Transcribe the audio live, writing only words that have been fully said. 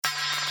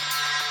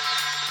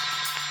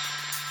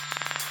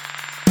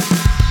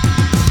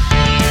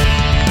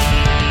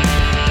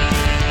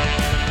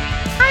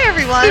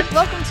everyone.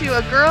 Welcome to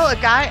A Girl, a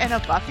Guy, and a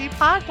Buffy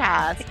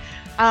podcast.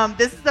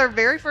 This is our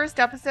very first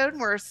episode, and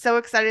we're so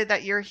excited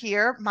that you're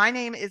here. My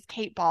name is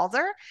Kate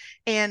Balzer,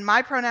 and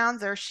my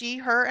pronouns are she,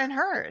 her, and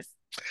hers.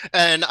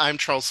 And I'm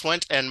Charles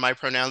Swint, and my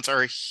pronouns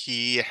are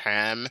he,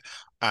 him.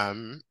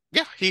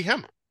 He,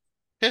 him,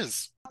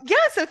 his. Yeah,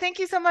 so thank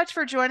you so much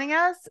for joining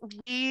us.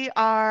 We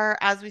are,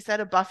 as we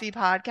said, a Buffy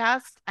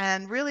podcast,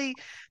 and really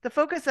the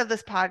focus of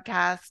this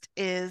podcast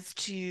is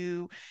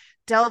to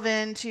delve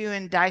into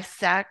and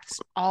dissect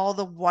all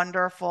the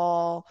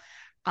wonderful,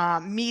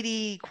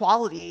 meaty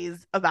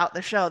qualities about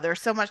the show. There's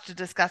so much to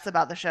discuss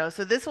about the show.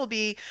 So this will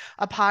be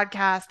a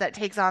podcast that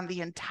takes on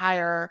the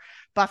entire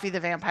Buffy the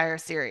Vampire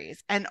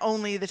series and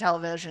only the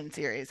television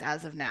series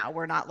as of now.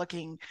 We're not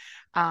looking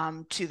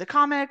to the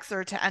comics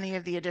or to any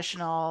of the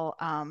additional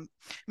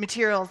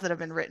materials that have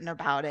been written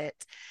about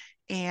it.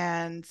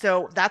 And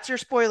so that's your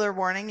spoiler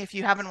warning. If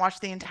you haven't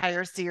watched the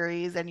entire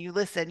series and you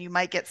listen, you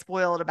might get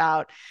spoiled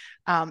about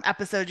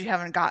episodes you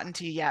haven't gotten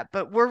to yet.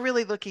 But we're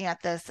really looking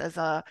at this as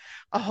a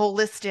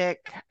holistic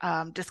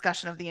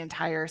discussion of the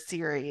entire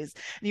series.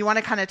 And you want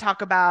to kind of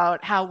talk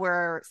about how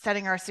we're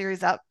setting our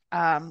series up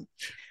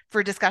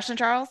for discussion,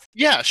 Charles?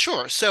 Yeah,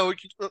 sure. So,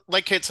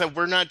 like Kate said,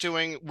 we're not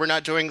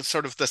doing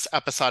sort of this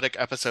episodic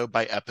episode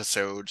by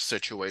episode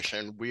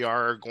situation. We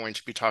are going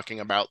to be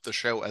talking about the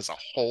show as a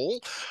whole.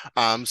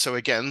 So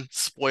again,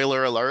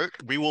 spoiler alert,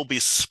 we will be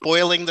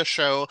spoiling the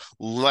show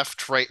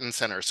left, right, and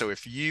center. So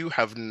if you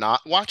have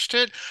not watched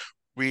it,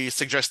 we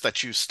suggest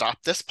that you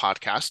stop this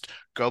podcast,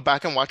 go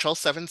back and watch all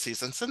 7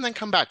 seasons, and then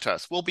come back to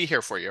us. We'll be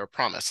here for you, I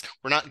promise.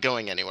 We're not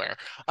going anywhere.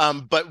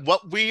 But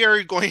what we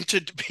are going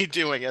to be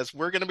doing is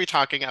we're going to be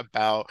talking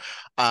about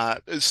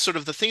sort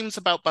of the themes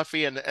about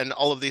Buffy and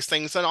all of these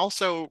things, and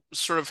also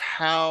sort of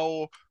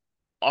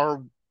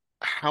our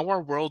how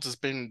our world has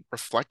been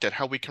reflected,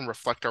 how we can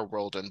reflect our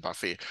world in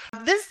Buffy.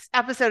 This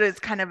episode is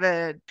kind of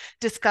a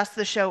discuss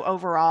the show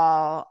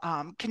overall,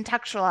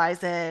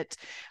 contextualize it,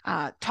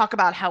 talk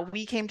about how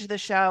we came to the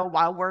show,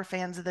 while we're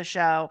fans of the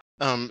show.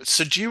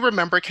 So do you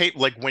remember, Kate,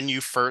 like when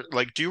you first,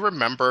 like, do you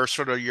remember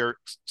sort of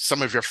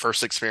some of your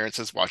first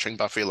experiences watching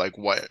Buffy? Like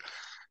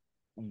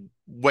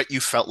what you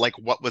felt like?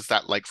 What was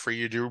that like for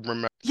you? Do you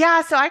remember?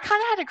 Yeah, so I kind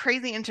of had a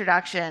crazy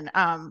introduction.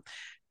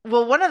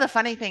 Well, one of the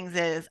funny things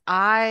is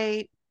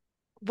I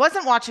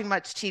wasn't watching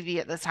much TV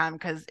at this time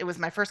because it was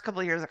my first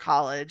couple of years of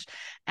college,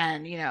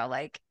 and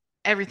like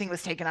everything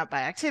was taken up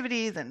by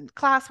activities and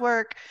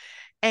classwork.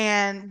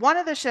 And one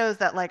of the shows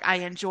that like I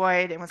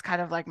enjoyed and was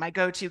kind of like my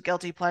go-to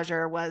guilty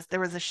pleasure was there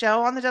was a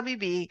show on the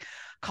WB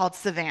called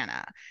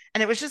Savannah.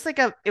 And it was just like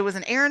it was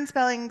an Aaron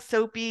Spelling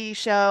soapy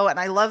show. And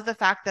I love the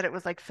fact that it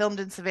was like filmed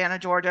in Savannah,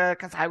 Georgia,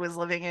 because I was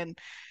living in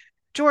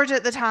Georgia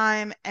at the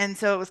time. And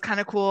so it was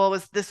kind of cool.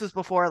 This was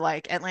before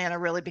like Atlanta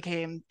really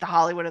became the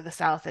Hollywood of the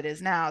South it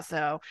is now.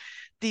 So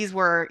these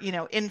were,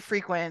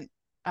 infrequent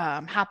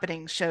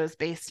happening shows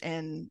based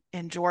in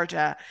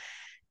Georgia.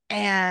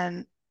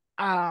 And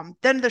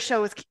then the show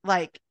was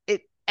like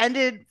it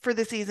ended for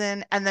the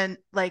season, and then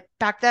like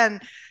back then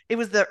it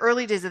was the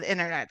early days of the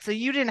internet, so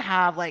you didn't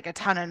have like a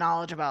ton of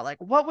knowledge about like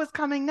what was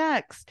coming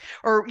next,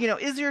 or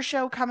is your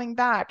show coming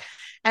back,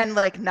 and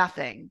like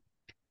nothing.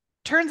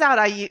 Turns out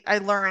I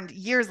learned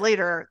years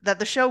later that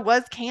the show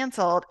was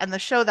canceled and the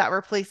show that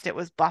replaced it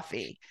was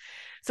Buffy.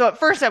 So at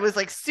first I was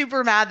like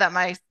super mad that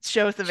my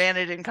show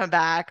Savannah didn't come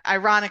back.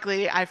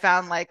 Ironically, I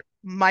found like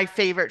my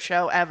favorite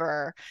show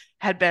ever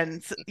had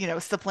been,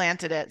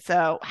 supplanted it.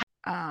 So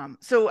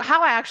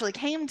how I actually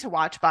came to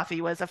watch Buffy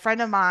was a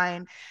friend of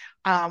mine.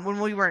 When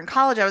we were in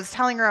college, I was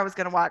telling her I was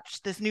going to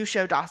watch this new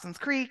show, Dawson's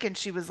Creek, and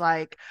she was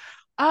like,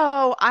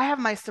 "Oh, I have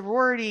my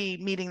sorority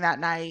meeting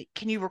that night.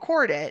 Can you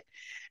record it?"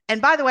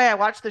 And by the way, I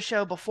watched the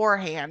show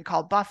beforehand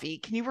called Buffy.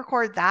 Can you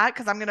record that?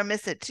 Because I'm going to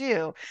miss it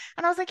too.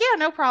 And I was like, yeah,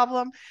 no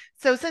problem.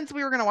 So since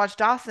we were going to watch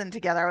Dawson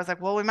together, I was like,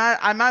 well, I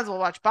might as well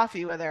watch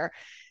Buffy with her.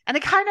 And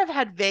I kind of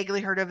had vaguely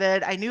heard of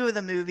it. I knew of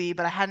the movie,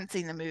 but I hadn't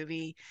seen the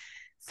movie.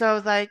 So I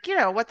was like,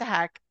 what the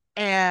heck?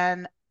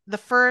 And the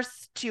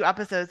first two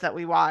episodes that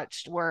we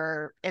watched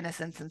were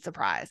Innocence and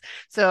Surprise.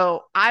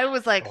 So I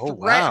was like Oh,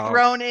 wow.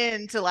 thrown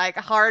into like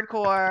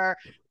hardcore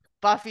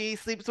Buffy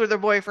sleeps with her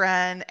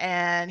boyfriend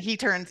and he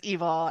turns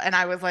evil. And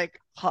I was like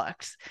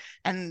hooked.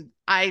 And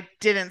I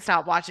didn't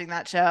stop watching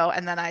that show.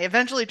 And then I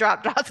eventually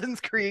dropped Dawson's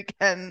Creek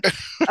um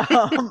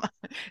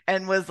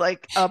and was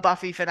like a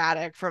Buffy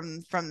fanatic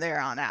from there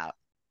on out.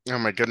 Oh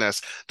my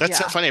goodness. That's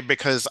so Yeah. funny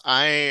because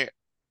I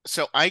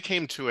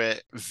came to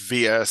it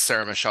via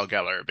Sarah Michelle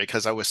Gellar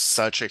because I was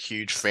such a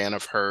huge fan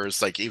of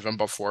hers. Like even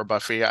before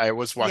Buffy, I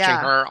was watching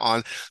Yeah. her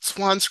on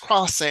Swan's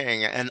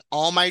Crossing and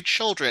All My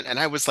Children, and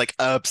I was like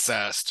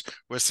obsessed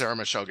with Sarah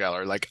Michelle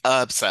Gellar, like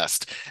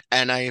obsessed.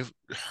 And I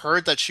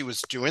heard that she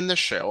was doing the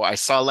show. I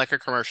saw like a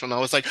commercial and I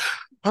was like,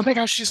 oh my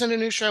gosh, she's in a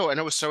new show. And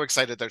I was so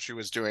excited that she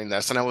was doing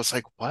this. And I was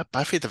like, what?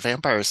 Buffy the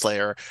Vampire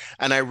Slayer?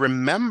 And I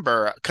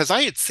remember because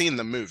I had seen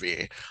the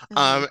movie.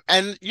 Mhm.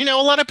 And a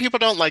lot of people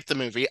don't like the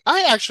movie.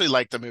 I actually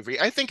like the movie.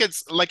 I think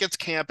it's like it's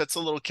camp, it's a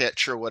little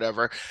kitsch or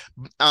whatever.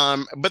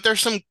 But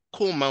there's some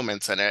cool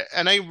moments in it.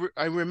 And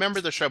I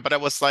remember the show, but I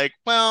was like,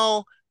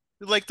 well,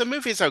 like the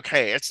movie's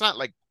okay. It's not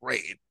like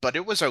great, but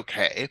it was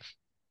okay.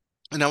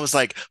 And I was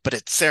like, but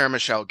it's Sarah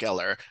Michelle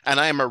Gellar, and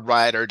I am a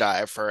ride or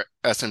die for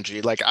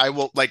SMG. Like I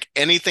will, like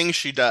anything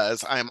she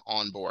does, I'm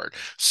on board.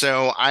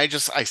 So I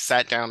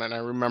sat down and I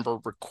remember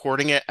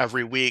recording it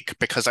every week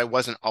because I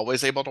wasn't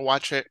always able to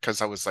watch it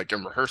because I was like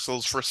in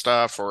rehearsals for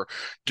stuff or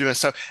doing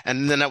stuff.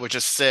 And then I would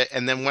just sit.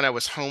 And then when I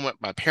was home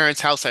at my parents'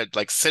 house, I'd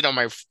like sit on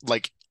my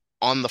like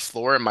on the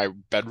floor in my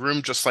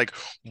bedroom, just like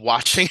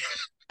watching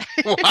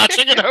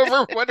watching it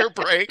over winter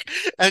break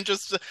and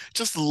just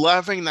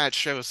loving that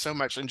show so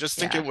much and just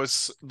think Yeah. it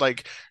was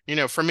like,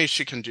 for me,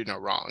 she can do no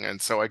wrong. And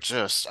so I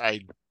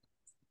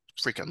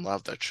freaking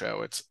love that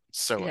show. It's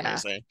so Yeah.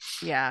 amazing.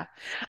 Yeah.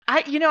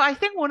 I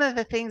think one of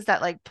the things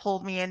that like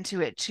pulled me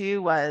into it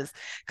too was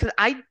because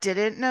I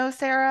didn't know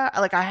Sarah.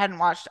 Like I hadn't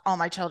watched All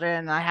My Children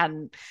and I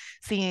hadn't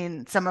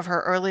seen some of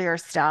her earlier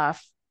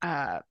stuff.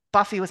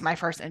 Buffy was my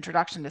first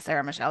introduction to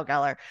Sarah Michelle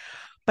Gellar,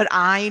 but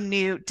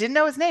didn't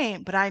know his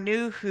name, but I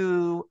knew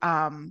who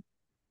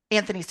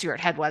Anthony Stewart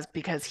Head was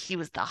because he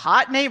was the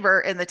hot neighbor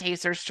in the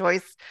Taster's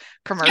Choice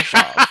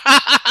commercials.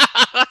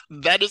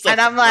 That is a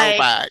And I'm like,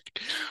 throwback.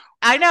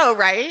 I know,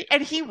 right?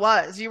 And he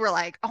was. You were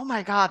like, oh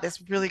my God,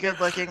 this really good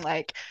looking,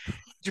 like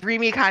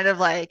dreamy, kind of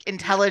like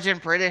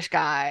intelligent British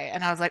guy.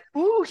 And I was like,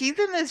 ooh, he's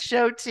in this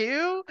show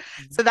too.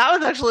 So that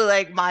was actually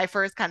like my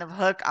first kind of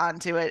hook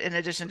onto it, in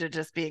addition to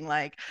just being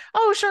like,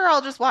 oh, sure,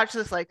 I'll just watch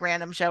this like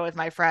random show with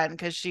my friend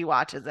because she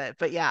watches it.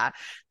 But yeah,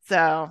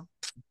 so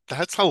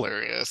That's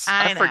hilarious.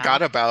 I I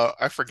forgot know. about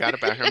I forgot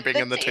about him being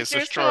The in the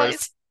Taster's Taster's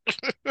Choice.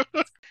 Choice.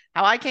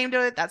 How I came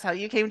to it, that's how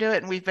you came to it.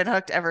 And we've been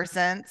hooked ever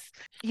since.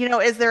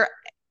 Is there,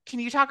 can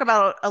you talk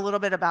about a little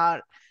bit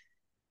about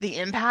the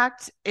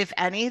impact, if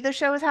any, the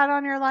show has had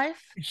on your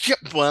life? Yeah,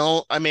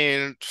 well, I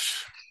mean,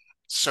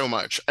 so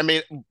much. I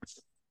mean,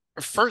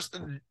 first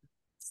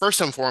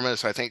first and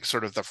foremost, I think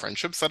sort of the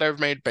friendships that I've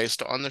made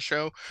based on the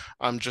show.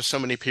 Just so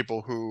many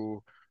people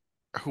who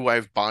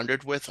I've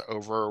bonded with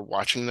over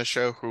watching the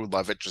show who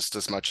love it just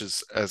as much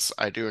as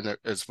I do and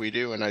as we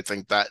do. And I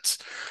think that's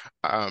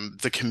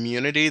the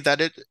community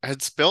that it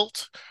has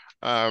built.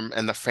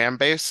 And the fan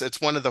base.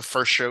 It's one of the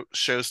first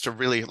shows to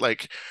really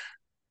like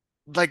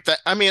that.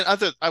 I mean,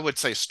 other I would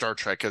say Star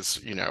Trek is,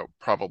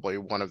 probably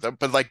one of them,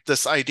 but like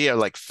this idea of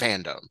like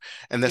fandom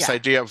and this Yeah.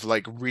 idea of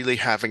like really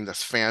having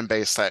this fan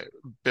base that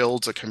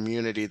builds a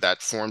community,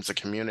 that forms a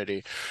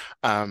community.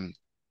 Um,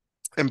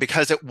 and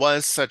because it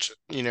was such,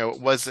 it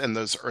was in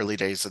those early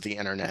days of the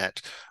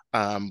internet,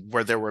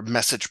 where there were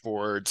message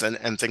boards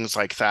and things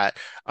like that.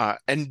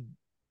 And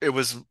it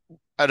was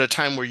at a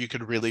time where you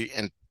could really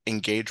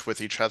engage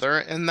with each other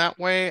in that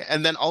way.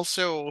 And then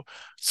also,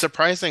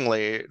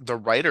 surprisingly, the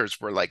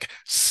writers were like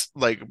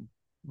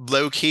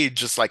low key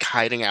just like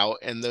hiding out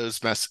in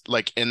those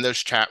like in those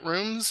chat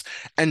rooms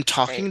and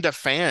Right. talking to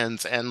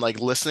fans and like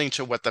listening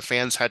to what the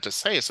fans had to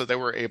say. So they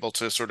were able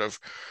to sort of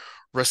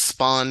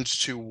respond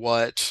to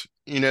what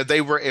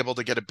they were able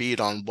to get a beat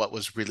on what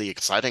was really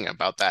exciting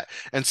about that.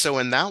 And so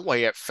in that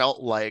way it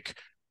felt like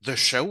the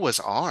show was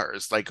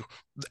ours, like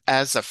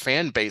as a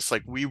fan base,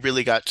 like we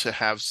really got to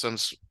have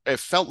it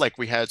felt like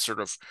we had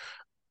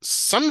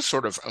some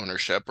sort of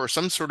ownership or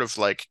some sort of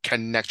like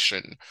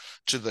connection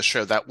to the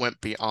show that went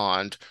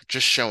beyond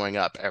just showing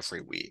up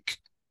every week.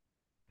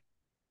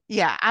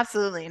 Yeah,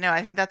 absolutely. No, I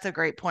think that's a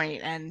great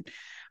point. And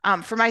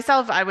for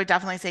myself, I would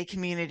definitely say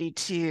community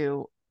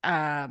too.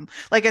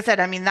 Like I said,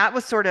 I mean, that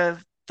was sort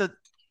of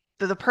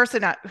the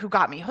person who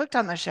got me hooked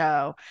on the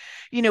show.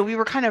 We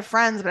were kind of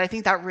friends, but I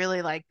think that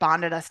really like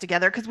bonded us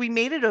together because we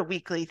made it a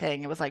weekly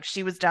thing. It was like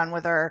she was done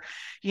with her,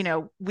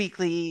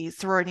 weekly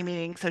sorority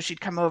meeting, so she'd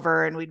come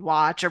over and we'd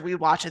watch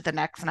it the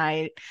next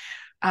night.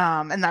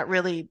 And that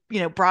really,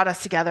 brought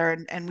us together,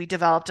 and we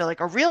developed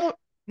like a real,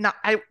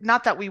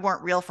 not that we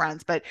weren't real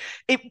friends, but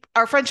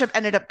our friendship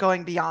ended up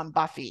going beyond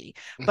Buffy,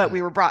 but Mhm.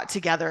 we were brought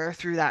together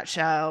through that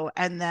show.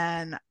 And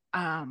then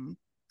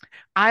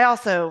I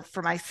also,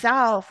 for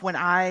myself, when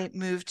I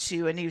moved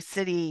to a new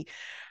city,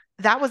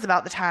 that was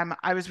about the time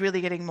I was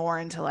really getting more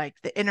into like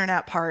the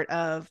internet part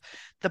of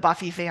the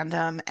Buffy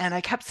fandom. And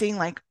I kept seeing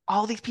like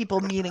all these people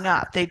meeting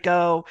up. They'd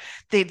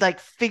like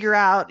figure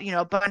out,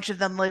 a bunch of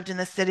them lived in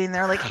the city and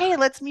they're like, hey,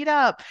 let's meet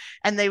up.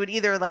 And they would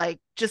either like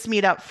just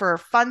meet up for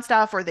fun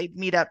stuff or they'd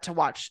meet up to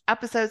watch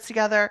episodes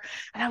together.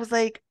 And I was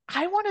like,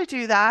 I want to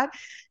do that.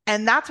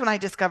 And that's when I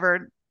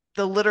discovered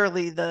the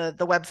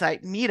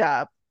website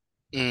Meetup.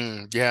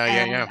 Yeah, yeah,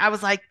 And yeah. I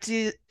was like,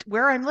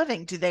 where I'm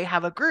living, do they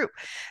have a group?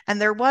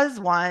 And there was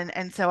one.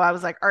 And so I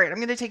was like, all right, I'm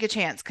going to take a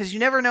chance because you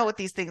never know what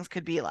these things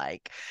could be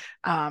like.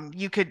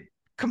 You could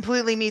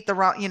completely meet the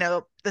wrong,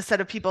 the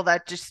set of people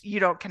that just you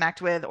don't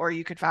connect with, or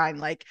you could find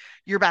like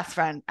your best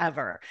friend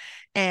ever.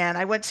 And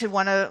I went to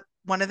one of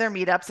their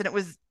meetups,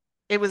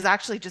 and it was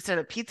actually just at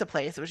a pizza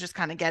place. It was just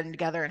kind of getting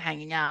together and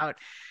hanging out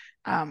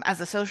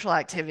as a social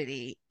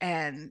activity,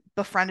 and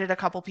befriended a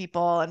couple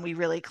people, and we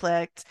really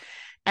clicked.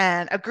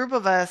 And a group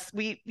of us,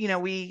 we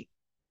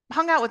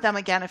hung out with them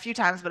again a few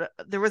times, but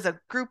there was a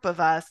group of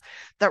us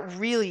that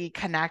really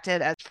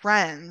connected as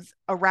friends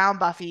around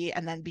Buffy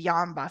and then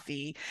beyond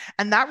Buffy.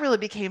 And that really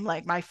became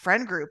like my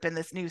friend group in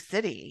this new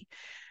city.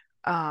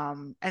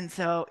 And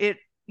so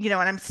and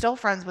I'm still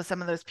friends with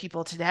some of those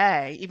people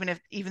today,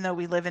 even though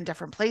we live in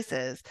different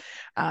places.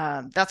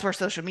 That's where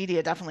social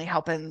media definitely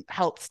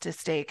helps to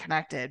stay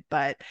connected.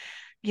 But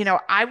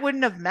I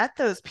wouldn't have met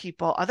those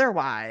people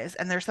otherwise.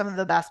 And they're some of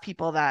the best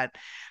people that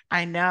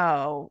I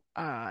know.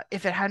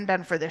 If it hadn't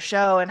been for the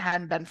show and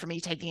hadn't been for me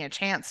taking a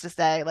chance to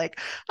say, like,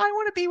 I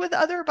want to be with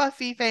other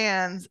Buffy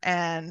fans.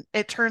 And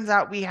it turns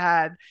out we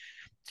had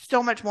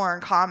so much more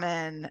in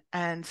common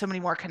and so many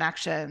more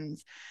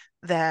connections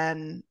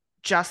than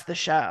just the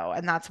show.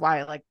 And that's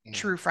why like Mm.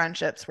 true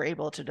friendships were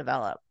able to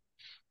develop.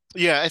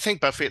 Yeah, I think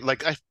Buffy,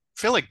 like, I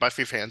feel like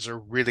Buffy fans are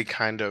really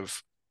kind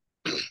of,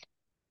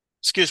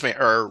 excuse me,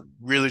 are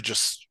really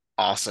just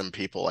awesome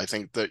people. I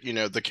think that,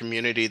 the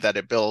community that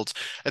it builds,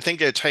 I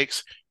think it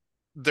takes,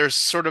 there's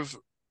sort of,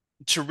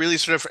 to really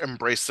sort of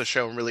embrace the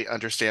show and really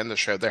understand the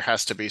show, there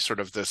has to be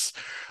sort of this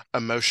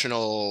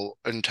emotional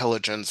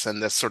intelligence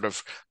and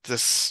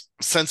this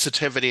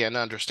sensitivity and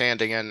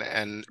understanding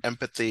and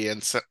empathy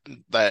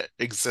that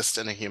exists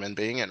in a human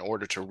being in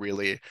order to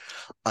really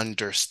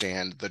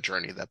understand the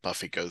journey that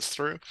Buffy goes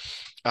through.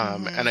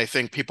 And Mm-hmm. I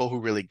think people who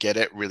really get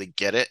it,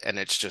 and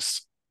it's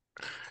just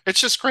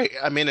great.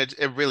 I mean, it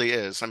really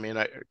is. I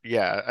mean,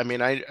 yeah, I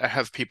mean, I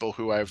have people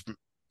who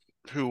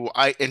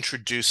I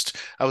introduced.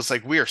 I was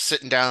like, we are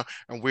sitting down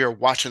and we are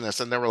watching this.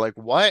 And they were like,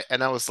 what?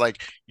 And I was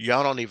like,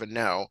 y'all don't even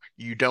know.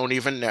 You don't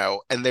even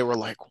know. And they were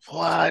like,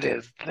 what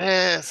is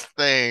this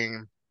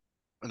thing?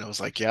 And I was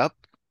like, yep.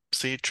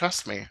 See,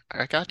 trust me.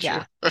 I got you.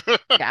 Yeah.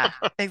 Yeah,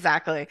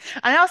 exactly.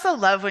 And I also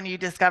love when you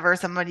discover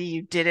somebody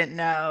you didn't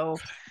know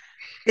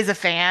is a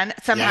fan.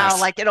 Somehow, Yes.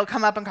 like it'll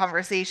come up in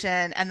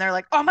conversation and they're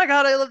like, oh my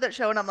God, I love that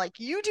show. And I'm like,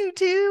 you do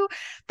too.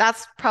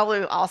 That's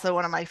probably also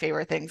one of my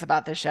favorite things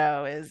about the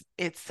show is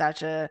it's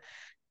such a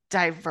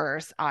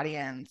diverse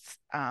audience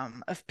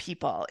of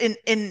people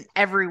in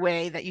every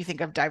way that you think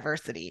of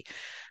diversity.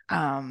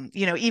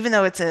 Even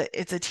though it's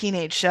a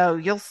teenage show,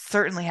 you'll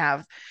certainly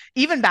have,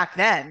 even back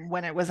then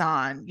when it was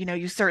on,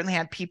 you certainly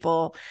had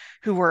people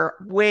who were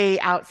way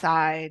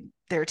outside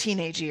their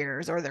teenage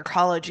years or their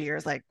college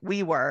years, like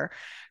we were,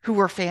 who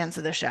were fans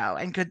of the show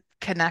and could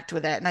connect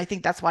with it. And I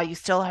think that's why you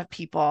still have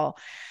people,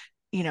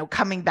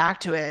 coming back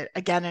to it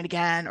again and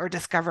again or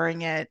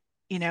discovering it,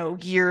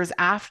 years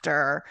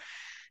after,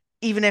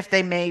 even if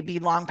they may be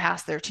long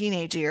past their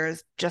teenage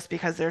years, just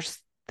because there's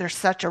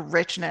such a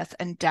richness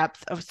and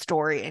depth of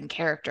story and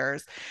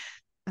characters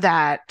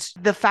that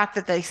the fact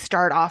that they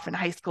start off in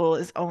high school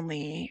is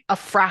only a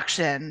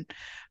fraction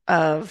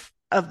of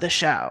the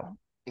show.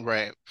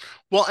 Right.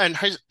 Well, and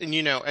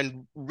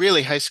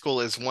really high school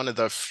is one of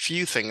the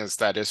few things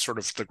that is sort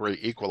of the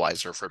great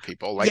equalizer for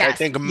people. Like I Yes,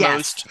 think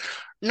yes.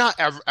 not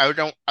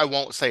I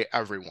won't say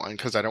everyone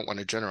because I don't want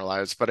to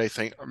generalize, but I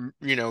think,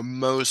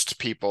 most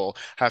people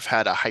have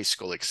had a high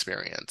school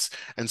experience.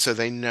 And so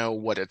they know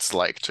what it's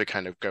like to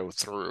kind of go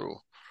through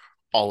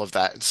all of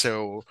that.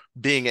 So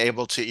being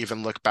able to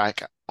even look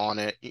back on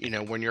it,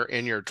 when you're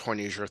in your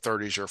 20s, your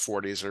 30s, your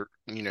 40s, or,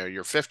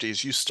 your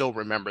 50s, you still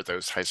remember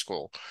those high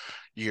school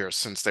years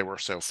since they were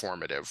so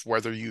formative,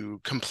 whether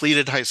you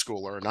completed high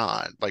school or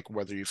not, like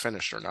whether you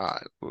finished or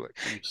not.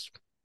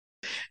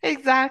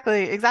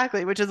 Exactly,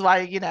 exactly. Which is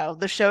why,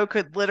 the show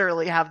could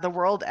literally have the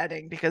world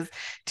ending because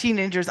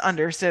teenagers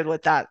understood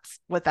what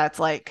that's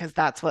like, because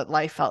that's what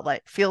life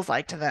feels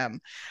like to them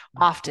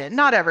often.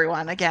 Not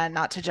everyone, again,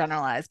 not to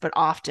generalize, but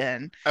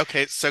often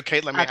Okay, so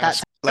Kate, at that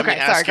time. let me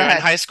Okay, sorry, ask go you, ahead.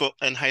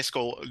 in high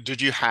school,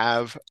 did you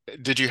have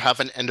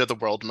an end of the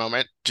world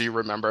moment? Do you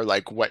remember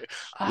like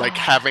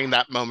having Ah.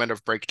 that moment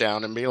of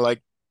breakdown and being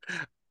like,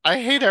 I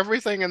hate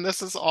everything and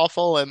this is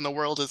awful and the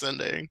world is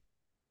ending?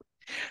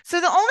 So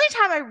the only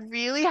time I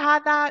really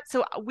had that,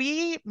 so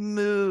we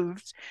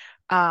moved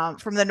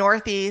from the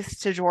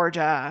Northeast to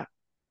Georgia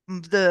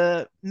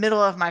the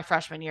middle of my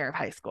freshman year of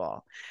high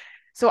school.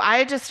 So I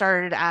had just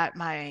started at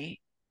my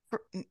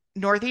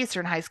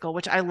Northeastern high school,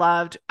 which I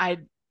loved. I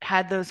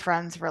had those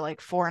friends for like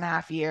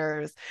 4.5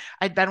 years.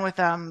 I'd been with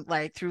them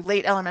like through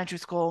late elementary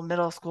school,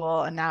 middle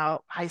school, and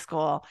now high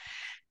school.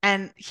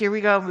 And here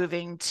we go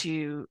moving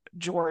to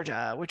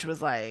Georgia, which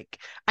was like,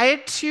 I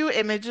had two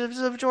images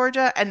of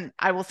Georgia, and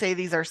I will say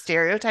these are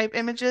stereotype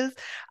images.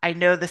 I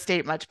know the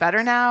state much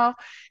better now.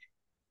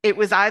 It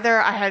was either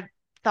I had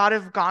thought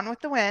of Gone with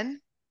the Wind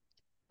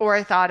or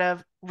I thought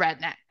of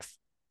rednecks.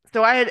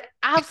 So I had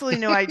absolutely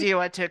no idea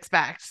what to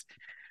expect.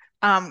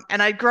 And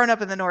I'd grown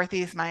up in the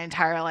Northeast my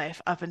entire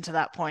life up until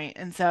that point.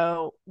 And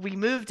so we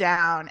moved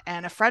down,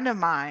 and a friend of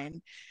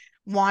mine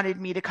wanted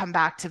me to come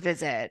back to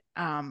visit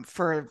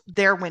for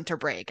their winter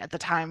break. At the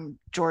time,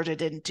 Georgia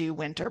didn't do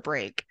winter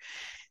break.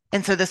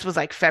 And so this was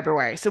like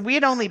February. So we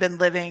had only been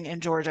living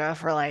in Georgia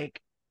for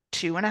like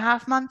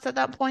 2.5 months at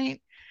that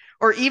point,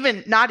 or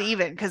even not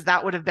even, because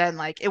that would have been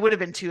like, it would have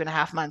been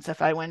 2.5 months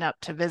if I went up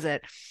to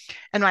visit.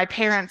 And my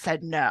parents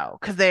said no,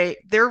 because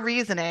their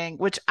reasoning,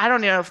 which I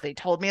don't know if they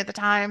told me at the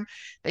time,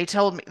 they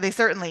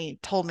certainly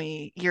told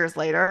me years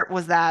later,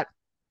 was that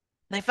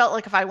they felt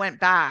like if I went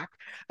back,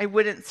 I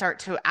wouldn't start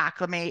to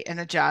acclimate and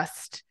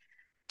adjust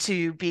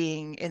to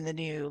being in the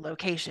new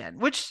location,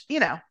 which,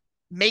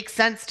 makes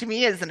sense to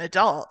me as an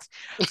adult.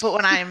 But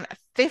when I'm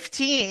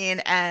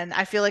 15 and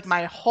I feel like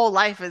my whole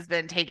life has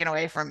been taken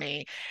away from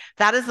me,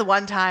 that is the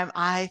one time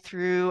I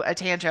threw a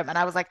tantrum and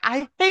I was like,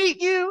 I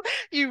hate you.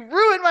 You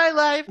ruined my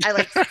life. I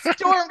like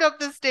stormed up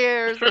the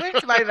stairs, went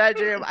to my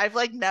bedroom. I've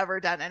like never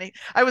done any.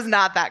 I was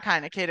not that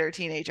kind of kid or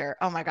teenager.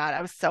 Oh my God,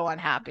 I was so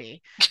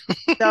unhappy,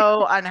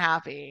 so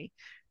unhappy.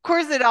 Of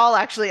course, it all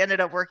actually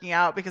ended up working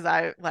out because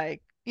I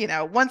like,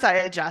 once I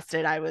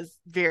adjusted, I was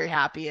very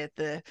happy at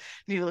the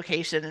new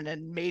location and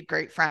then made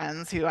great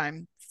friends who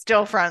I'm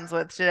still friends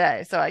with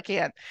today. So I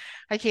can't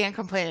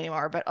complain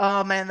anymore. But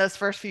oh man, those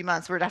first few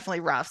months were definitely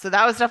rough. So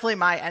that was definitely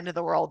my end of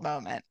the world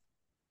moment.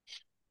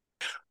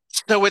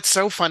 So it's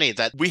so funny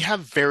that we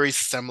have very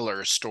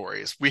similar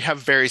stories. We have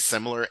very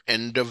similar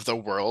end of the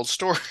world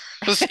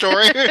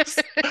stories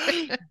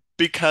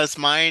because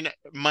mine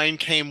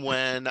came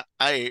when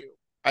I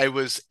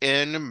was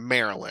in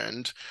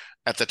Maryland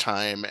at the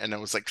time and I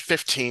was like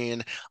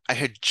 15. I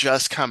had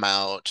just come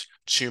out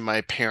to my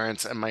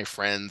parents and my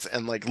friends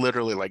and like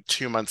literally like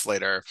 2 months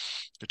later,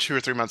 2 or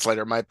 3 months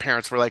later, my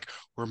parents were like,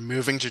 we're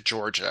moving to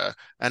Georgia.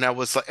 And I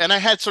was like, and I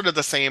had sort of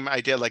the same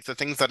idea, like the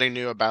things that I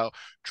knew about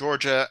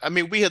Georgia. I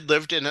mean, we had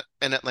lived in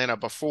Atlanta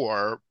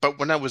before, but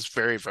when I was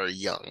very, very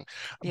young.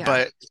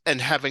 Yeah. And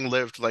having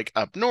lived like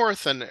up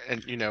north and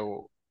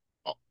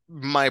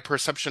my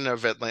perception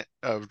of Atlanta,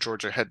 of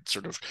Georgia had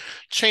sort of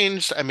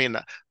changed. I mean,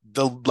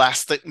 the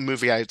last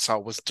movie I saw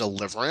was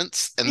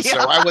Deliverance, and Yeah. so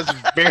I was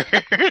very,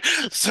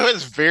 so I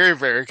was very,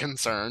 very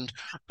concerned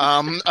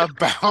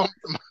about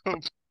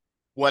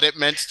what it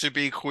meant to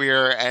be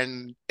queer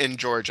and in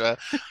Georgia.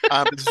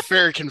 It's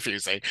very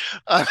confusing.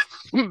 Uh,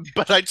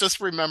 but I just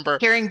remember,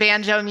 Hearing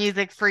banjo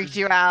music freaked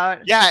you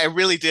out. yeah, it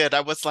really did.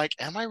 I was like,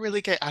 am I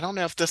really gay? I don't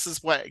know if this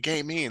is what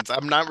gay means.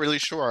 I'm not really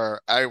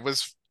sure.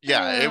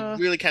 Yeah, it Oh,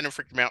 really kind of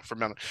freaked me out for a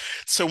minute.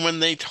 So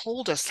when they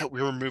told us that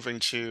we were moving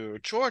to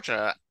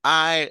Georgia,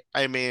 I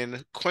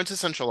mean,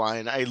 quintessential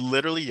line, I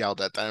literally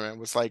yelled at them and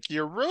was like,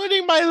 "You're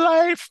ruining my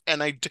life."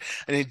 And I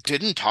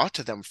didn't talk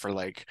to them for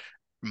like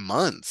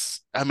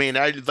months. I mean,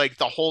 I like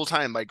the whole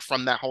time, like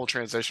from that whole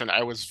transition,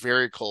 I was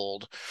very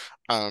cold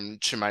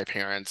to my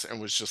parents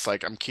and was just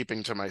like, I'm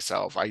keeping to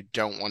myself. I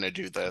don't want to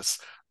do this.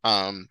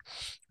 Um,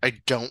 I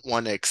don't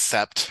want to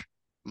accept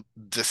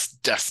this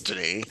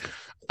destiny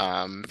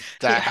that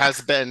yeah.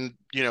 has been,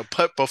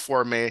 put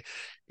before me,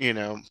 you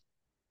know,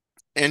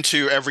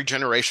 into every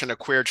generation, a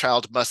queer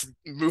child must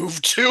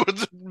move to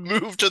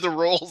the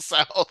rural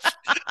South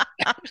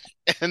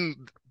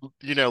and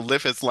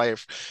live his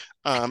life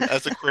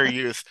as a queer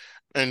youth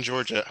in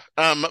Georgia.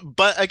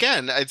 But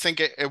again, I think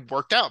it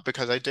worked out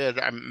because I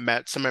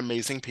met some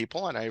amazing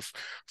people and I've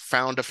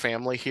found a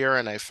family here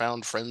and I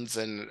found friends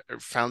and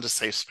found a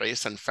safe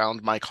space and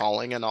found my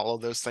calling and all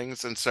of those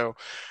things. And so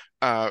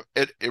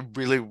it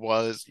really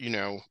was,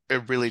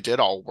 it really did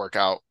all work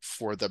out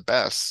for the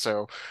best.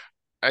 So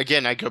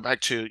again, I go back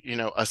to,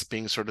 us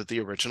being sort of the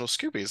original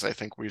Scoobies. I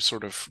think we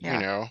sort of,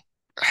 Yeah.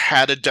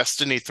 had a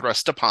destiny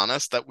thrust upon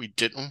us that we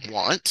didn't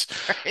want,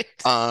 Right.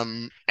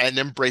 and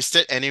embraced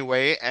it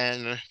anyway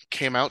and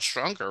came out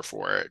stronger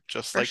for it,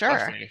 just For like sure.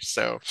 Buffy.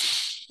 So,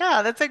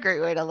 Yeah, that's a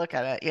great way to look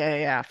at it. Yeah,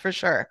 yeah, yeah, for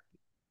sure.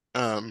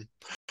 um,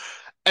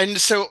 and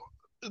so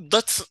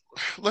let's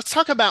let's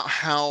talk about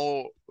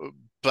how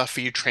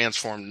Buffy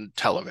transformed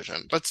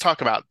television. Let's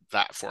talk about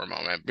that for a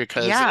moment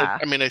because Yeah.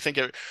 I mean, I think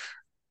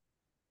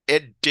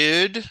it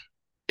did,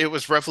 it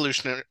was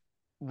revolutionary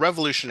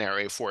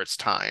for its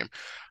time,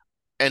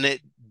 and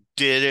it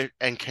did it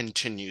and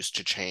continues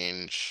to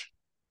change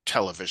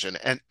television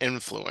and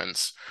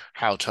influence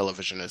how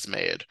television is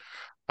made.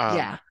 Um,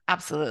 Yeah,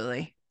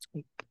 absolutely.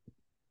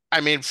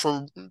 I mean,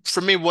 for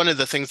me, one of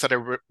the things that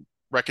I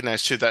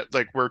recognize too that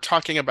like we're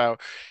talking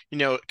about,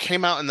 it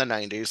came out in the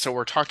 90s, so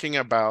we're talking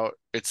about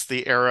it's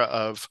the era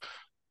of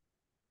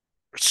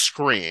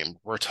Scream.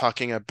 We're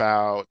talking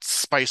about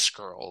Spice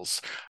Girls.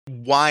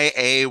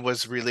 YA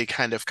was really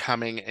kind of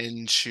coming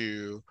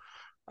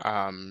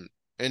um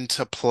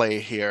into play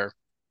here.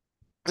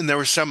 And there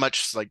was so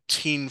much like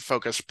teen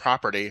focused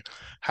property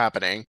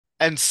happening.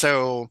 And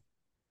so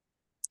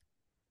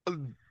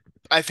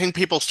I think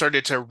people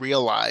started to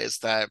realize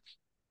that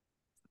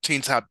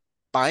teens have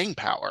buying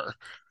power,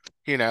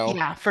 you know.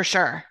 Yeah, for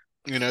sure.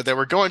 They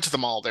were going to the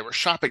mall, they were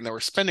shopping, they were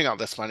spending all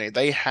this money.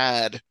 They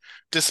had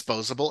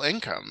disposable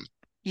income.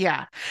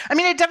 Yeah. I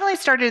mean, it definitely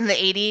started in the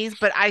 80s,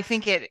 but I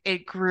think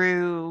it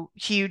grew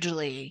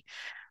hugely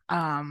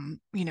in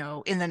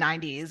the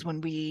 90s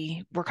when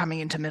we were coming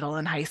into middle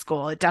and high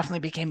school. It definitely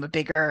became a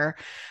bigger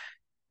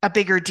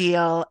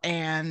deal,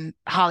 and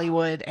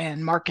Hollywood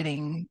and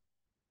marketing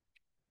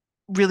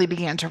really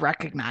began to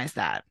recognize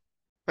that.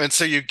 And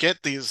so you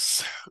get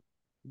these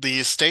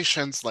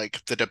stations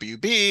like the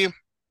WB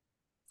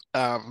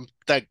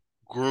that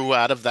grew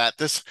out of that.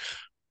 This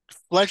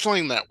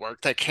fledgling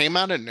network that came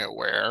out of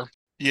nowhere,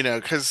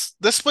 because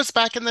this was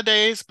back in the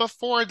days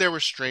before there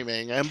was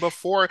streaming and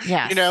before,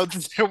 Yes.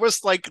 there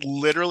was like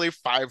literally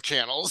five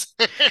channels.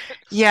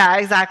 Yeah,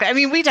 exactly. I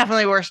mean, we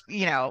definitely were,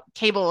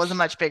 cable was a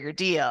much bigger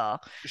deal.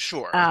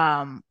 Sure.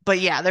 But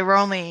yeah, there were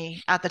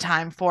only at the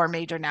time four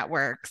major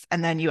networks,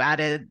 and then you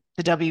added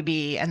the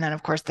WB, and then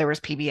of course there was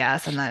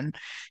PBS, and then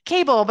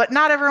cable, but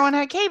not everyone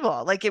had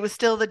cable. Like it was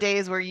still the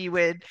days where you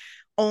would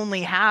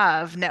only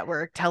have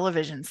network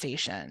television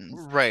stations.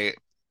 Right.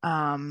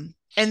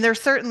 And there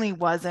certainly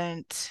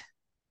wasn't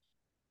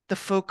the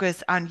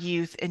focus on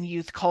youth and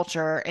youth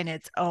culture in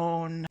its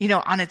own,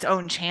 on its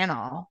own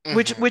channel,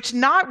 which Hmm. which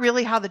not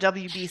really how the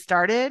WB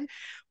started,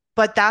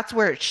 but that's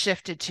where it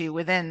shifted to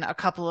within a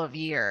couple of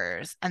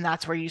years. And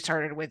that's where you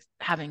started with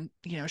having,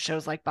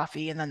 shows like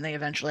Buffy, and then they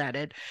eventually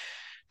added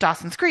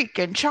Dawson's Creek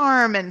and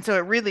Charm. And so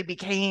it really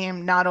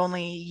became not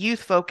only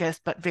youth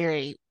focused, but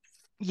very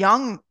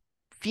young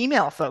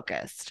female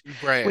focused,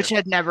 Right. which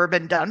had never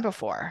been done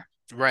before.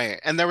 Right.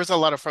 And there was a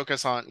lot of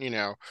focus on,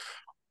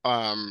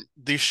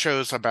 these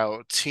shows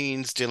about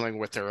teens dealing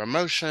with their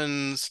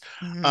emotions,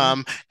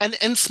 Hmm. and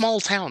in small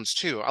towns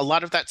too. A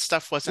lot of that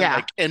stuff wasn't Yeah,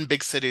 like in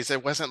big cities.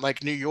 It wasn't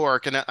like New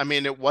York, and I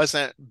mean, it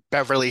wasn't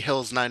Beverly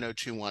Hills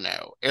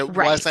 90210. It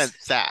right. wasn't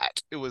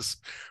that. It was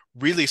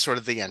really sort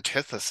of the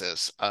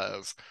antithesis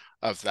of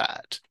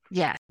that.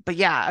 Yeah. But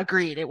yeah,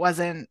 agreed. It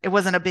wasn't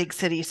a big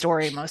city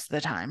story most of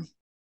the time.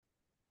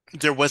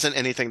 There wasn't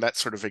anything that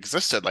sort of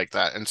existed like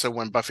that. And so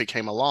when Buffy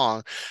came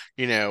along,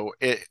 you know,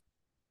 it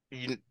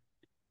you,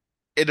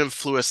 it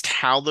influenced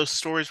how those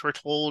stories were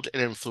told.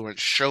 It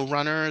influenced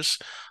showrunners.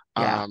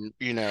 Yeah. Um,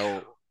 you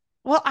know,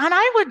 Well, and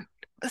I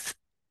would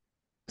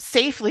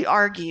safely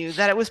argue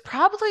that it was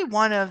probably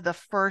one of the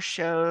first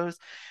shows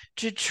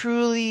to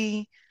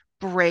truly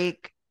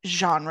break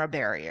genre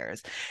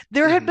barriers.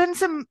 There had mhm, been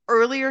some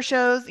earlier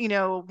shows,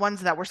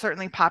 ones that were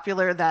certainly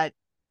popular that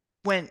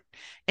went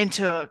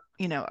into,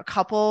 a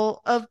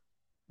couple of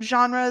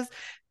genres.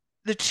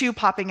 The two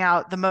popping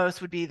out the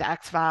most would be the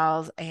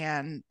X-Files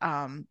and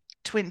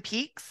Twin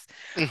Peaks.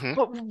 mhm,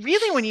 But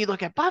really, when you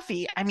look at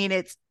Buffy, I mean,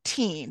 it's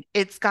teen.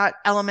 It's got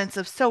elements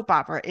of soap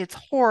opera. It's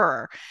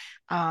horror.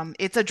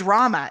 It's a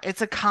drama.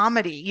 It's a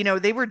comedy.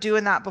 They were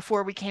doing that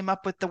before we came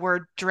up with the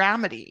word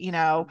dramedy.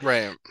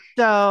 right.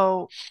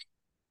 So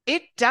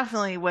it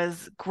definitely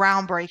was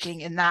groundbreaking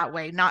in that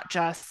way, not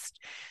just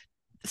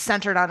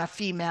centered on a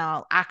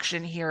female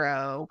action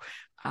hero,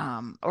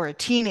 or a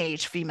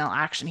teenage female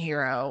action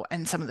hero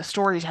and some of the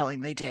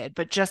storytelling they did,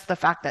 but just the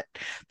fact that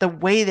the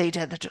way they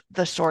did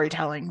the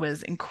storytelling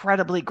was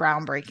incredibly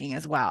groundbreaking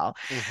as well,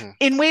 Hmm.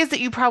 in ways that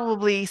you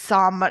probably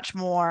saw much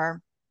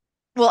more.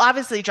 Well,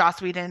 obviously,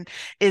 Joss Whedon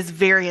is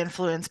very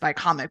influenced by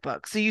comic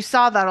books. So you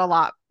saw that a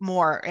lot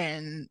more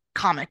in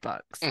comic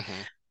books.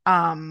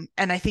 Hmm.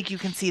 And I think you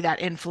can see that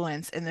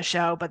influence in the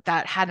show, but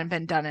that hadn't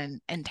been done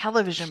in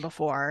television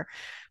before.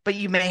 But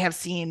you may have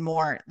seen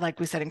more, like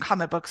we said, in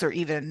comic books or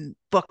even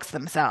books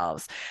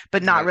themselves,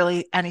 but not Right.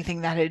 really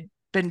anything that had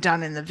been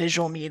done in the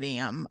visual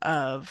medium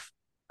of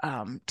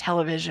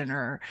television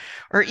or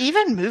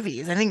even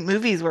movies. I think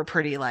movies were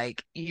pretty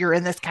like you're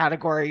in this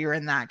category, you're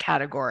in that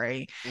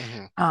category.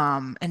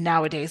 Hmm. And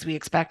nowadays we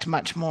expect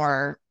much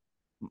more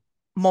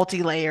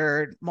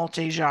multi-layered,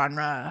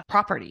 multi-genre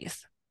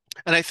properties.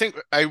 And I think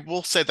I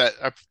will say that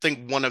I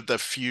think one of the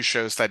few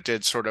shows that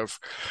did sort of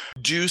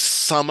do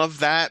some of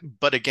that,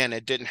 but again,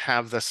 it didn't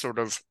have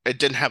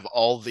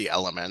all the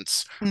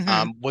elements,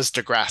 Hmm. was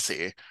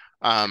Degrassi,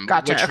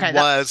 Gotcha. which Okay.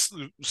 That was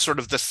sort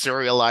of the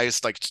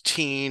serialized like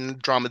teen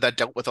drama that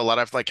dealt with a lot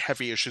of like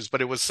heavy issues,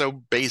 but it was so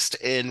based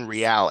in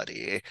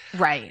reality,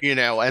 right.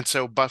 and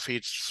so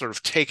Buffy sort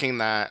of taking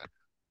that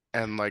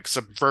and like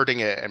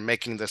subverting it and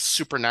making this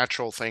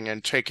supernatural thing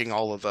and taking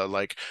all of the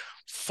like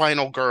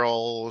final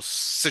girl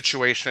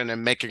situation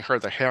and making her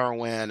the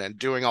heroine and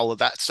doing all of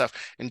that stuff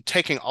and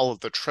taking all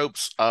of the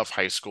tropes of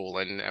high school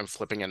and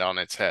flipping it on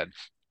its head.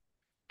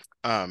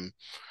 Um,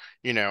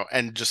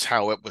 and just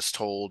how it was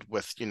told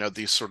with,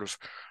 these sort of,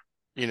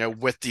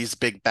 with these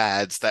big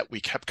bads that we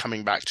kept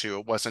coming back to.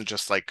 It wasn't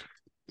just like,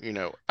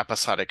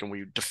 episodic and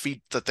we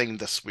defeat the thing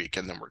this week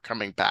and then we're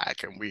coming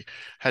back and we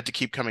had to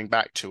keep coming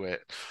back to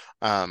it.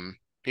 And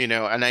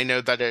I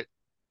know that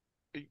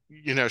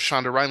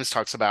Shonda Rhimes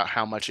talks about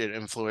how much it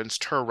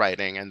influenced her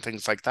writing and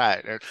things like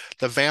that.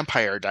 The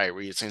Vampire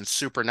Diaries and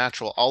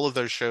Supernatural, all of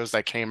those shows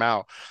that came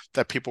out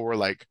that people were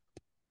like,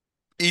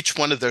 each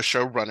one of those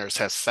showrunners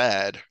has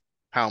said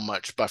how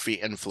much Buffy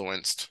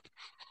influenced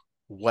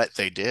what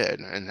they did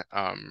and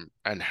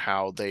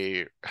how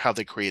they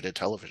created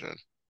television.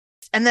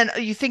 And then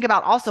you think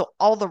about also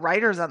all the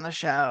writers on the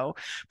show,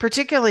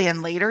 particularly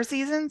in later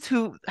seasons,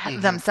 who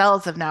Hmm.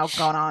 themselves have now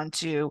gone on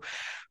to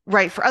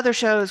write for other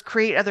shows,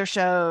 create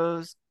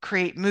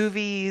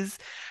movies,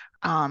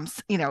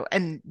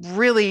 and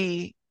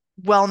really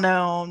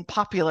well-known,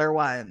 popular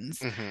ones,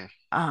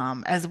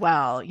 Hmm. as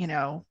well.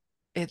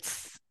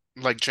 It's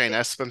like Jane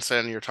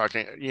Espenson, you're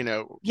talking,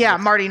 Yeah,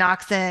 Marty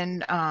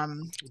Noxon,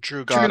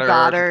 Drew Drew Goddard,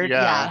 Goddard,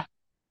 yeah,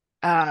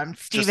 yeah,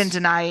 Stephen just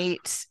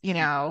DeKnight,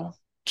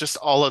 just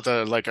all of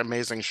the like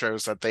amazing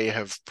shows that they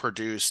have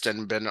produced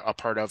and been a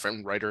part of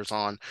and writers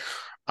on.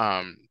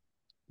 Um,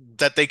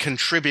 that they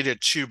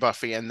contributed to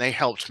Buffy and they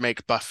helped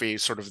make Buffy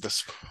sort of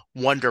this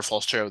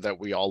wonderful show that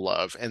we all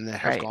love and they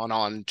have right. gone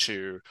on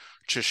to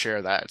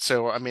share that.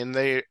 So I mean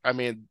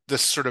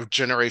this sort of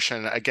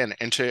generation again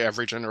into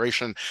every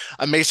generation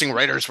amazing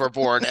writers were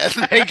born and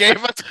they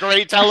gave us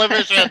great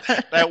television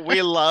that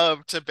we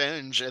love to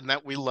binge and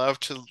that we love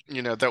to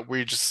that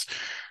we just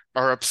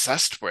are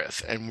obsessed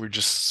with and we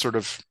just sort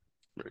of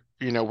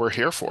we're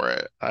here for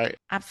it. I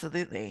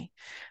Absolutely.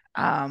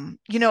 And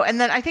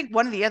then I think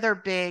one of the other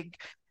big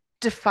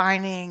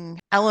defining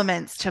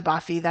elements to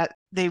Buffy that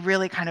they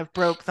really kind of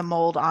broke the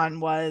mold on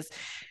was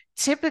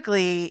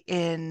typically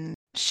in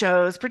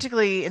shows,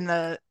 particularly in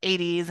the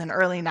 80s and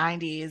early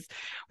 90s,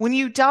 when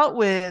you dealt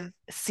with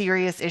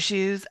serious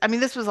issues. I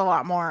mean, this was a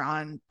lot more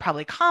on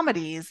probably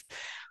comedies,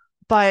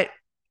 but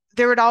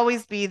there would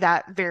always be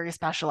that very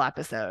special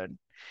episode.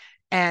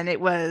 And it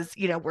was,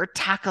 we're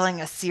tackling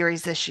a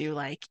serious issue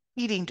like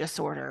eating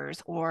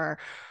disorders or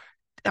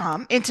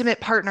intimate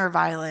partner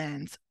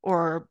violence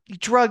or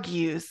drug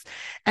use.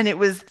 And it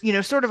was,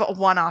 sort of a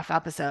one off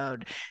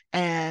episode.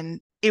 And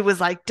it was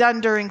like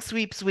done during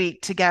sweeps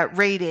week to get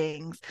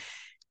ratings.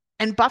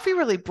 And Buffy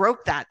really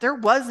broke that. There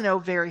was no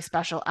very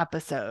special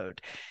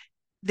episode.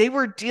 They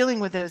were dealing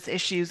with those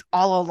issues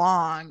all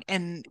along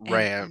and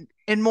ran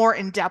in more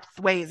in-depth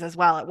ways as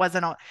well. It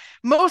wasn't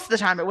most of the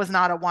time it was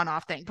not a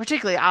one-off thing,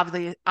 particularly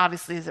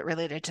obviously as it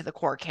related to the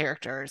core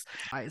characters.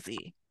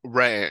 YZ.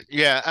 Right.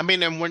 Yeah. I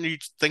mean, and when you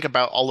think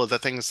about all of the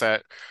things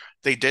that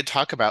they did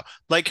talk about,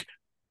 like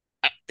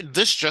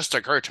this just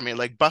occurred to me.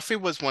 Like Buffy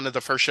was one of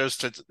the first shows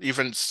to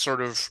even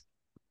sort of,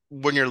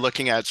 when you're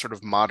looking at sort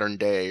of modern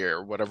day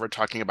or whatever,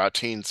 talking about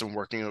teens and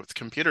working with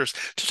computers,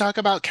 to talk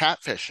about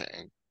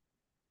catfishing.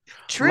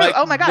 True. Like,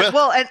 Oh my gosh.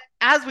 Well, and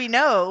as we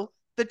know,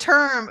 the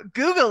term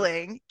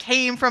Googling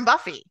came from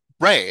Buffy.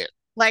 right.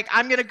 Like,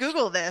 I'm gonna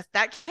Google this.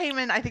 That came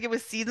in, I think it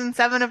was season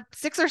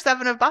 6 or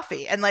 7 of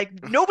Buffy. And like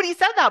nobody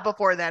said that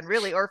before then,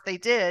 really, or if they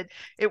did,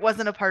 it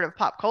wasn't a part of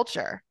pop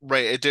culture.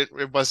 Right.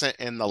 It wasn't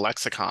in the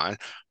lexicon.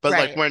 But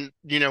like Right.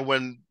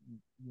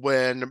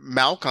 when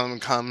Malcolm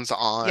comes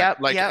on, Yep.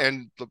 like, Yep.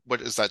 and what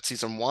is that,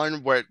 season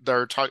one, where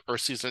they're talking, or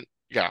season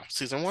one?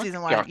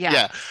 Season Yeah, 1. Yeah.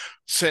 yeah.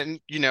 So,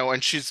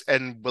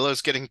 and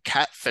Willow's getting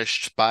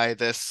catfished by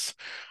this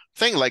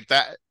thing, like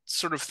that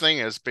sort of thing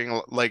as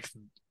being like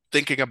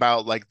thinking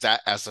about like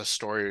that as a Yeah.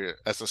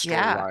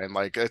 storyline.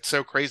 Like it's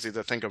so crazy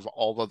to think of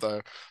all of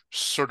the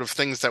sort of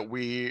things that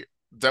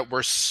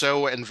we're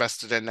so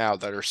invested in now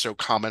that are so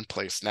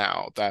commonplace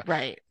now that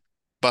Right.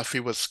 Buffy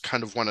was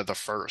kind of one of the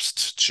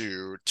first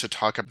to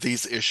talk about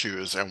these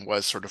issues and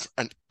was sort of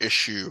an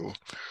issue,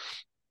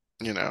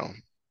 you know.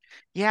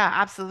 Yeah,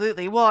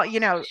 absolutely. Well,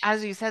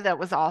 as you said, that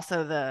was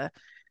also the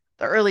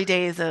early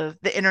days of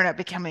the internet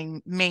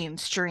becoming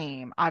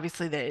mainstream.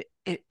 Obviously, that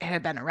it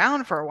had been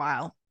around for a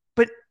while,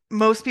 but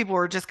most people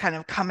were just kind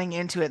of coming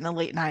into it in the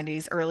late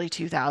 90s, early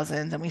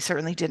 2000s, and we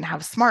certainly didn't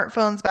have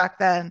smartphones back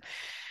then.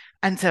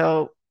 And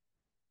so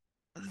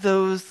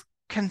those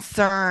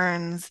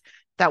concerns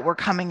that were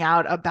coming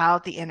out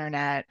about the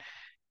internet,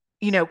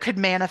 could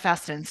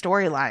manifest in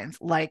storylines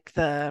like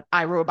the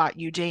I Robot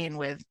You Jane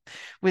with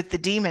the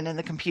demon in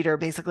the computer,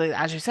 basically,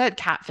 as you said,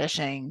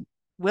 catfishing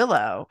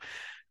Willow.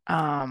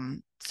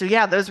 So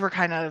yeah, those were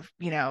kind of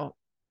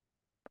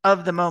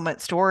the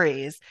moment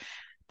stories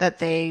that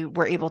they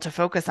were able to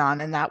focus on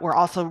and that were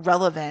also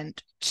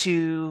relevant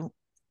to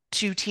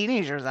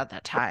teenagers at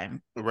that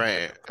time.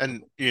 Right.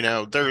 And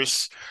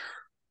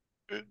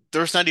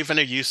there's not even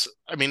a use.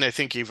 I mean, I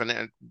think even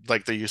in,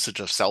 like the usage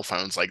of cell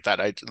phones like that,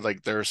 I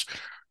like there's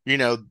you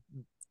know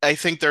I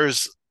think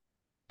there's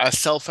a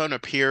cell phone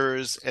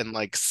appears in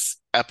like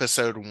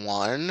episode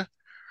one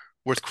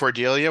with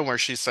Cordelia, where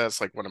she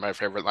says like one of my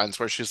favorite lines,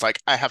 where she's like,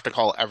 "I have to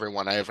call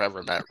everyone I have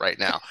ever met right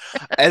now,"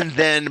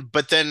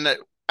 but then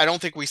I don't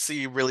think we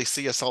really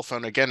see a cell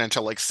phone again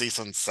until like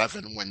season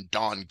seven when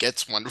Dawn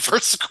gets one for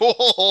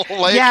school.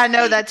 Like, Yeah,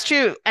 no, that's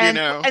true. you And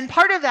know, and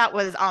part of that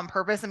was on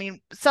purpose. I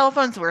mean, cell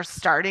phones were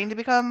starting to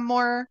become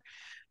more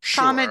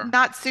common, sure,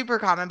 not super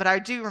common, but I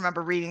do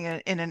remember reading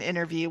it in an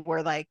interview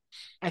where like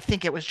I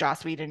think it was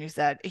Joss Whedon who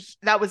said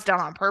that was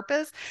done on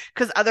purpose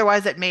because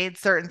otherwise it made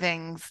certain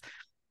things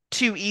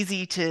too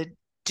easy to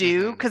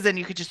do hmm because then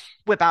you could just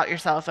whip out your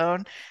cell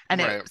phone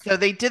and it right, so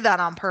they did that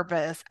on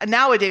purpose. And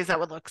nowadays that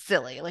would look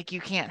silly. Like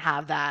you can't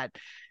have that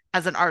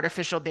as an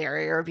artificial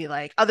barrier, be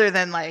like, other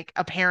than like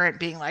a parent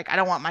being like, I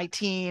don't want my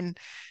teen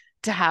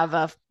to have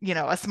a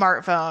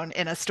smartphone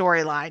in a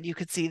storyline. You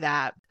could see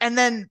that. And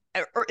then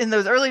in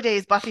those early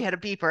days, Buffy had a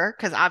beeper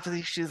because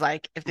obviously she's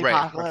like, if the right.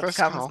 apocalypse Breakfast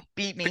comes, call.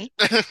 beat me.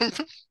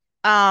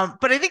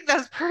 But I think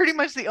that's pretty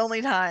much the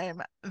only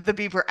time the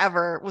beeper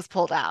ever was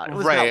pulled out. It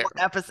was in that Right. one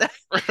episode.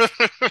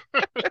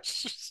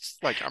 It's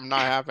just like I'm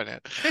not having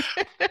it.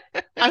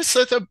 I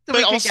said that, So but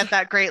we could also get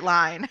that great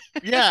line.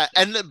 yeah,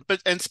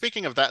 and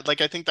speaking of that,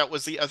 like I think that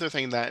was the other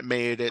thing that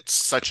made it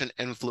such an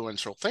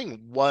influential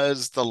thing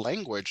was the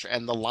language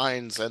and the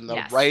lines and the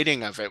Yes,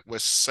 writing of it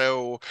was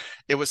so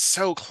it was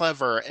so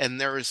clever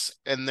and there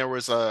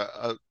was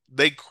a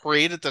they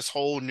created this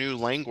whole new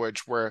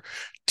language where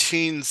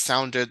teens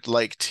sounded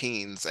like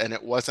teens and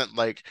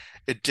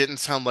it didn't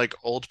sound like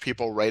old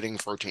people writing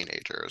for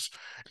teenagers.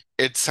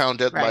 It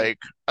sounded right, like,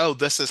 oh,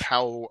 this is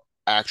how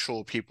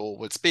actual people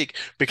would speak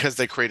because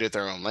they created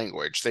their own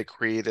language. They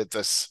created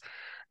this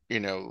you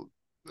know,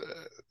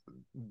 uh,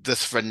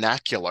 this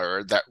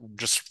vernacular that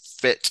just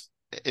fit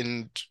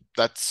in.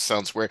 That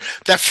sounds weird.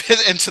 That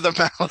fit into the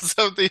mouths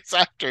of these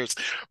actors,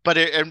 but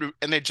and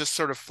it just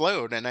sort of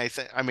flowed. And I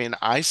mean,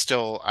 I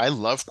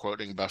love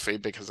quoting Buffy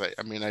because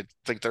I mean, I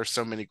think there's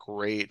so many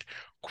great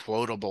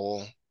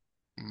quotable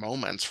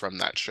moments from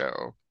that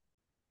show.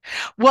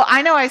 well,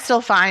 I know I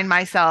still find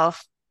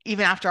myself,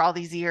 even after all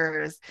these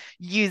years,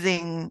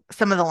 using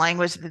some of the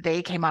language that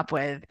they came up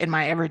with in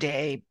my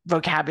everyday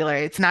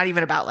vocabulary. It's not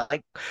even about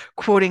like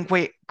quoting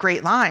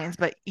great lines,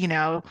 but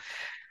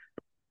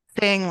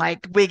saying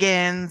like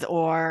Wiggins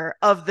or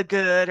of the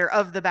good or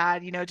of the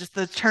bad, just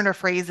the turn of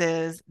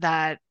phrases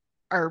that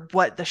are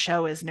what the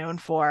show is known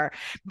for.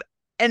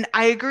 And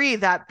I agree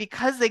that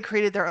because they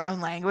created their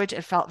own language,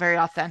 it felt very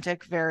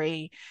authentic,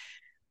 very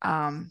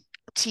um,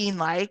 teen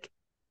like.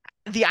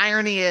 The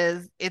irony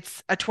is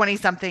it's a 20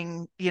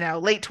 something,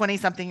 late 20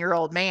 something year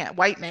old man,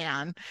 white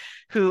man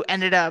who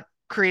ended up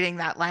creating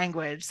that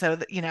language. So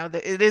that,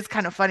 it is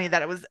kind of funny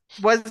that it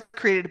was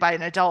created by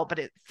an adult, but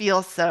it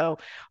feels so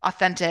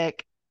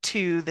authentic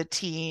to the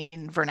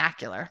teen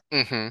vernacular.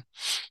 hmm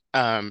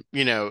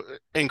you know,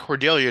 and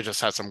Cordelia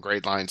just has some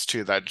great lines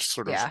too that just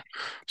Yeah.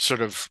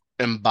 sort of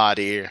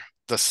embody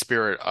the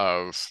spirit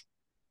of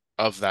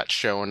that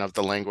show and of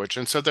the language.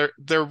 And so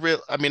they're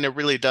real I mean it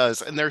really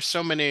does. And there's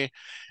so many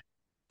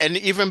and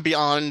even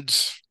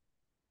beyond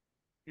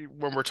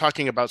when we're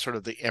talking about sort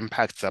of the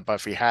impact that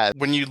Buffy had,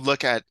 when you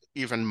look at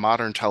even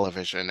modern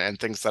television and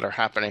things that are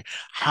happening,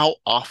 how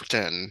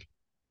often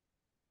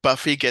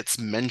Buffy gets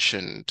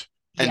mentioned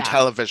in Yeah.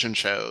 television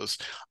shows,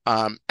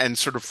 and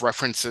sort of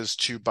references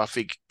to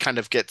Buffy kind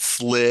of get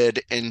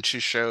slid into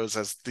shows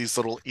as these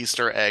little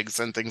Easter eggs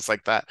and things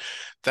like that.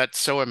 That's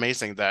so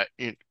amazing that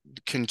it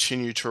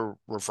continue to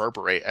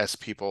reverberate as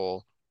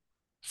people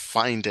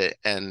find it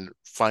and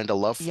find a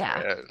love for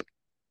Yeah. it.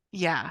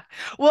 Yeah.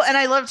 Well, and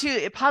I love too,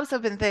 it pops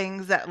up in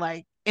things that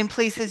like in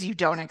places you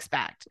don't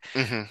expect.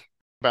 hmm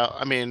About,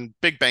 I mean,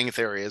 Big Bang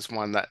Theory is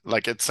one that,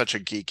 like, it's such a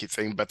geeky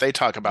thing, but they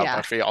talk about Yeah.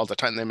 Buffy all the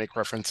time. They make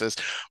references.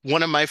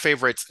 One of my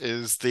favorites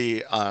is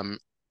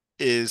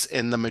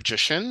in The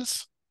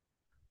Magicians.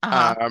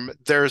 Uh-huh.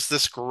 There's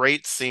this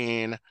great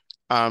scene.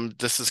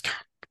 This is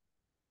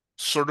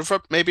sort of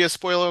maybe a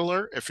spoiler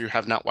alert if you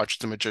have not watched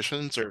The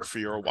Magicians or if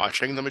you're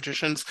watching The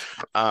Magicians,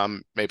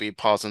 maybe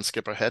pause and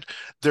skip ahead.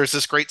 There's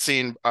this great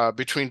scene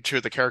between two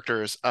of the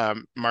characters.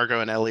 Margot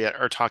and Elliot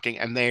are talking,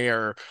 and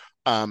they're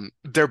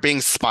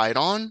being spied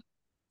on.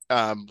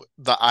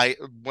 The eye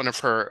One of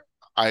her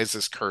eyes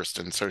is cursed,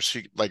 and so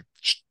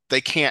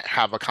they can't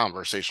have a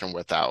conversation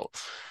without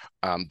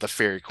the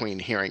fairy queen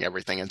hearing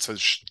everything, and so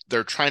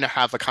they're trying to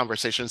have a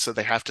conversation, so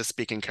they have to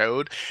speak in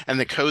code, and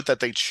the code that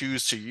they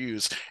choose to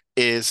use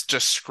is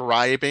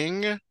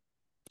describing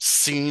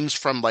scenes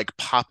from like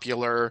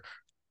popular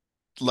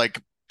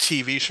like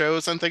TV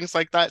shows and things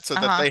like that,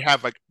 Uh-huh.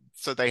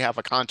 so they have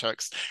a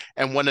context.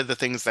 And one of the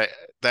things that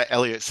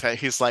Elliot said,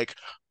 he's like,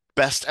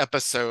 best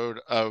episode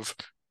of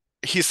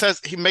he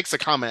says he makes a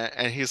comment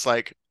and he's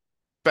like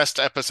best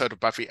episode of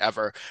Buffy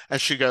ever,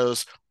 and she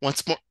goes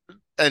once more,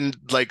 and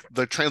like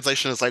the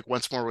translation is like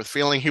once more with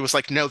feeling. He was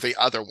like, no, the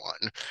other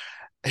one.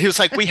 He was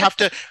like, we have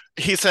to.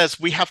 He says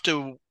we have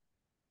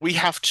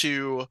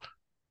to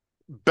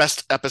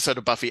best episode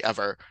of Buffy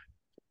ever,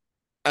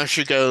 and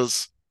she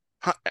goes.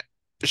 Huh?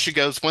 She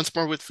goes once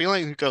more with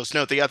feeling. He goes,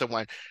 no, the other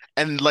one,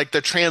 and like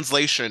the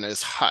translation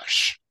is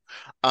hush.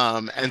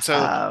 And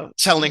so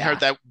telling her Yeah.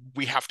 that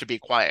we have to be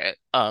quiet,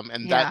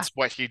 and Yeah. that's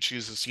what he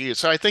chooses to use.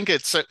 So I think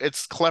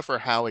it's clever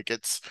how it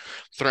gets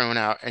thrown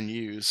out and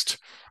used.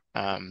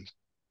 Um,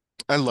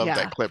 I love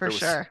that Yeah, clip. for It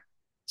was sure.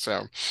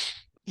 so.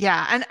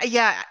 Yeah, and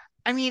yeah,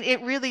 I mean,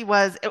 it really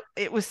was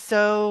it was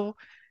so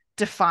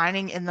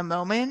defining in the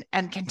moment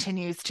and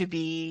continues to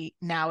be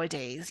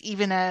nowadays,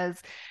 even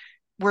as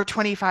we're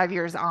 25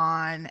 years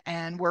on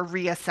and we're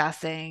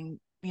reassessing,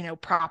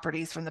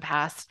 properties from the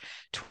past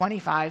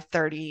 25,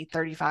 30,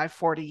 35,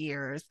 40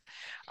 years.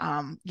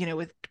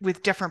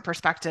 With different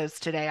perspectives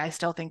today, I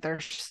still think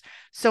there's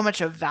so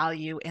much of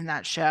value in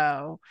that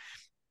show,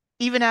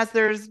 even as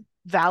there's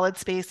valid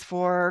space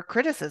for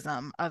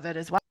criticism of it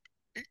as well.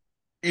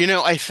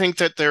 I think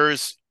that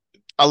there's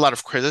a lot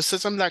of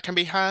criticism that can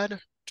be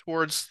had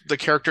towards the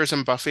characters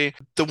in Buffy.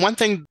 The one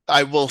thing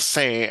I will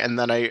say, and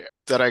that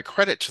I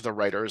credit to the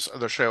writers of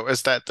the show,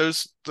 is that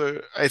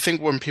the I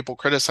think when people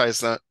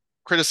criticize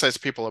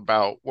people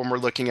about when we're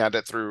looking at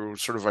it through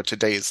sort of a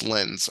today's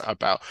lens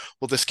about,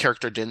 well, this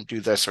character didn't do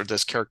this or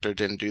this character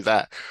didn't do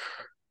that.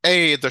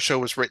 The show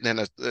was written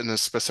in a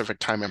specific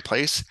time and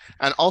place,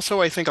 and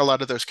also I think a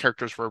lot of those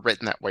characters were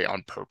written that way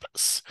on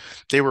purpose.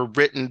 They were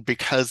written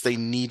because they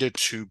needed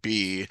to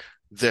be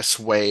this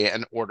way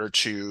in order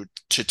to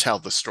tell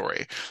the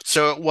story.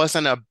 So it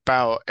wasn't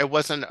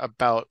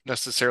about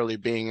necessarily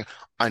being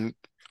un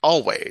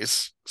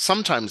always,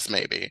 sometimes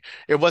maybe.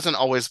 It wasn't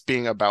always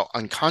being about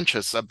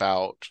unconscious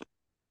about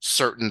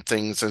certain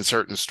things and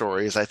certain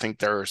stories. I think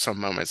there are some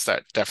moments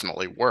that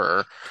definitely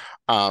were.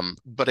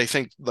 But I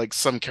think like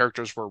some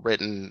characters were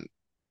written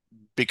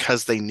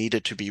because they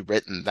needed to be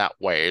written that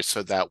way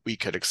so that we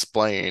could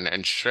explain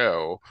and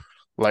show,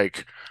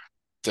 like,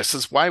 this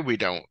is why we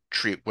don't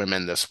treat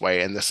women this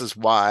way, and this is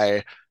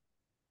why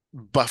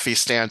Buffy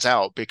stands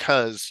out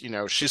because,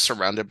 she's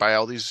surrounded by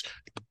all these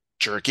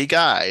jerky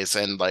guys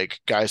and like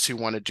guys who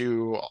want to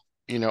do,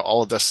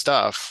 all of this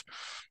stuff.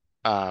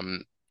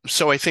 Um,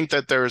 so I think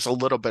that there's a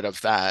little bit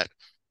of that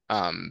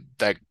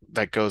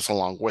that goes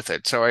along with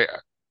it. So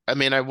I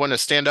mean I want to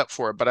stand up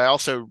for it, but I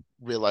also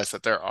realize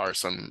that there are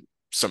some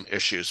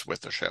issues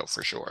with the show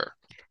for sure.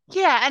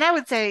 Yeah, and I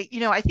would say,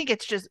 I think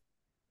it's just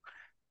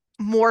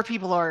more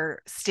people are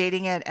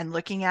stating it and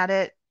looking at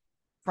it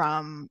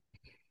from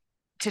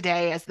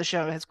today as the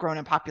show has grown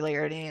in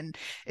popularity and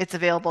it's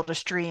available to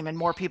stream and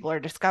more people are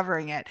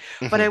discovering it.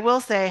 But I Hmm. will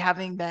say,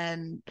 having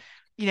been,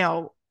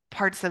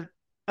 parts of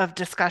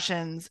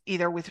discussions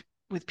either with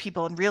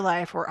people in real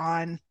life or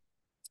on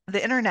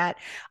the internet,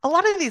 a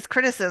lot of these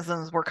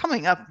criticisms were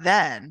coming up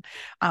then.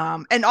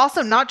 And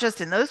also not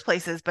just in those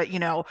places, but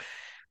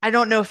I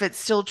don't know if it's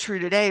still true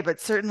today, but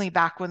certainly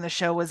back when the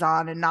show was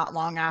on and not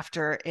long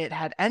after it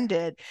had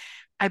ended,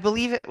 I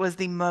believe it was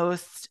the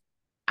most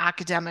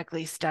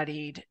academically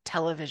studied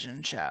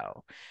television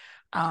show.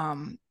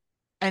 Um,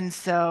 and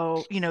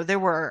so, there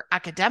were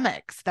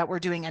academics that were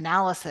doing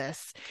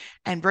analysis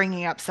and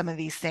bringing up some of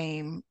these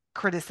same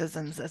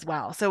criticisms as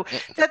well. So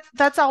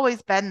that's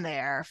always been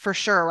there for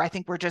sure. I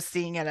think we're just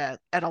seeing it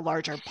at a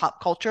larger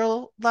pop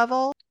cultural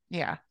level.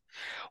 Yeah.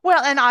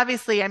 Well, and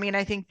obviously, I mean,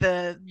 I think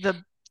the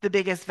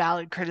biggest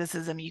valid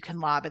criticism you can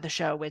lob at the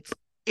show, which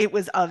it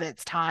was of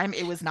its time,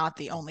 it was not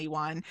the only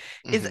one,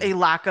 is Hmm. a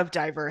lack of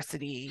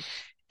diversity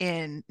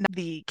in not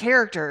the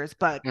characters,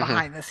 but Hmm.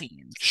 behind the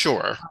scenes.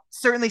 Sure.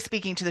 Certainly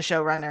speaking to the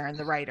showrunner and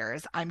the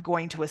writers, I'm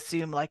going to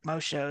assume, like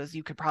most shows,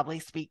 you could probably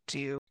speak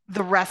to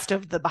the rest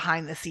of the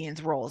behind the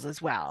scenes roles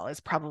as well. Is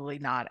probably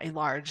not a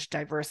large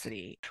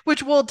diversity,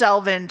 which we'll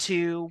delve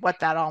into what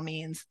that all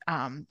means.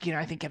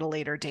 I think at a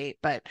later date,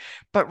 but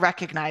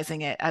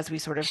recognizing it as we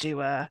sort of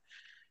do a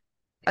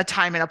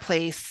time and a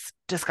place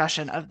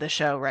discussion of the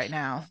show right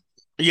now.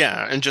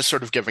 Yeah, and just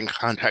sort of giving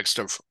context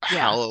of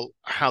Yeah,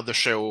 how the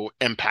show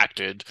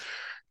impacted,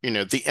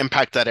 the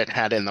impact that it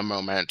had in the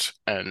moment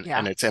and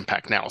yeah, its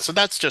impact now. So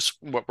that's just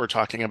what we're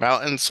talking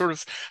about and sort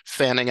of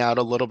fanning out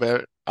a little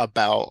bit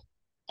about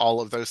all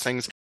of those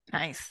things.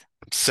 nice.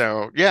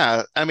 So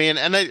yeah, I mean,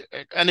 and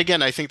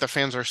again, I think the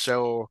fans are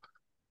so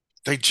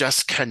they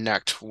just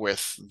connect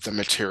with the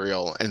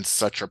material in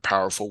such a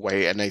powerful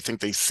way, and I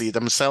think they see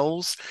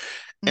themselves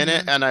in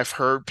it. Hmm. And I've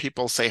heard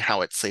people say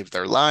how it saved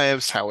their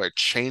lives, how it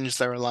changed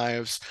their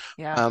lives.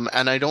 Yeah.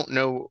 And I don't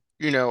know,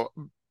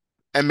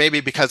 and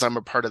maybe because I'm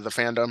a part of the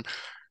fandom,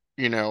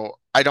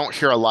 I don't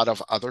hear a lot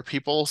of other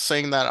people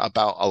saying that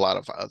about a lot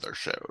of other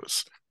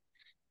shows.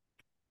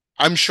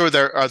 I'm sure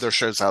there are other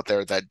shows out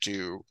there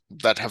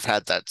that have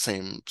had that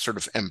same sort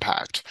of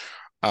impact.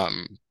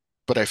 Um,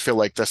 but I feel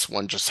like this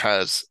one just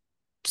has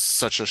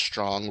such a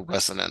strong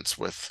resonance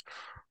with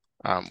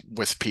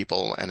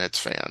people and its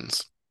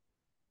fans.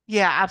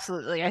 Yeah,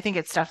 absolutely. I think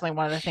it's definitely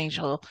one of the things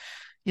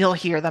you'll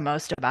hear the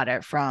most about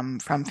it from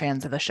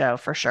fans of the show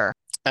for sure.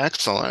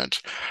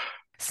 Excellent.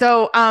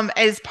 So,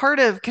 as part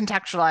of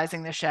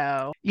contextualizing the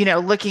show,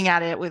 looking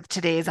at it with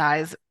today's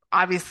eyes,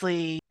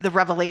 obviously the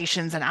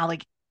revelations and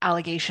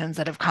allegations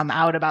that have come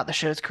out about the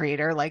show's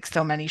creator, like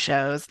so many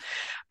shows,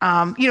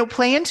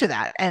 play into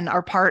that and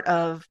are part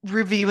of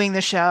reviewing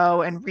the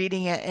show and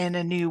reading it in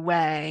a new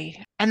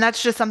way. And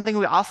that's just something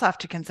we also have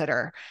to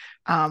consider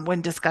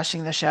when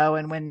discussing the show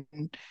and when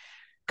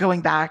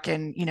going back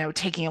and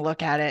taking a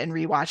look at it and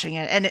rewatching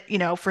it.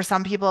 And for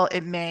some people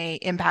it may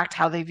impact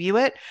how they view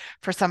it,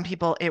 for some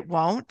people it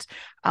won't.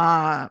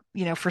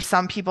 For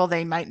some people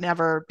they might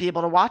never be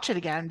able to watch it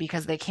again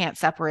because they can't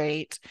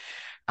separate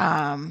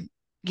um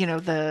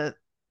the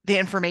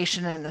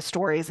information and the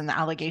stories and the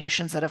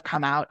allegations that have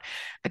come out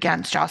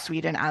against Joss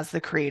Whedon as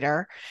the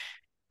creator.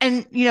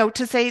 And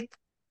to say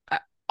uh,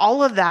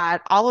 all of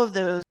that, all of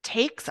those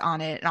takes on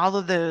it and all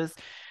of those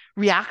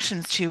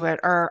reactions to it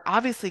are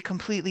obviously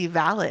completely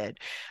valid.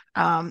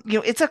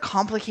 It's a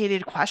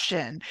complicated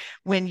question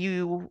when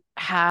you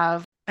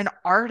have an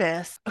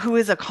artist who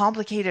is a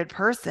complicated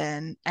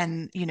person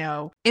and,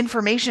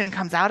 information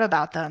comes out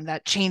about them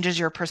that changes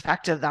your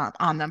perspective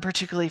on them,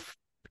 particularly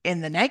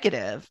in the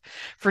negative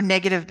for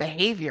negative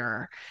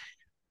behavior.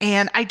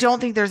 And I don't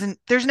think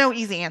there's no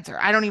easy answer.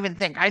 I don't even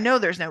think. I know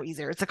there's no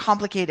easier. It's a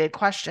complicated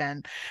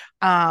question.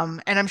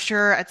 And I'm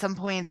sure at some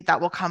point that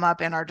will come up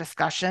in our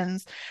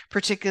discussions,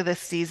 particularly this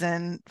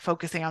season,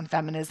 focusing on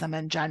feminism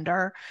and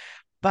gender.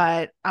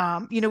 But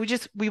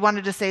we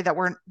wanted to say that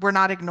we're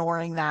not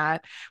ignoring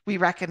that. We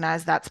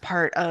recognize that's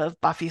part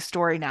of Buffy's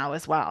story now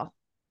as well.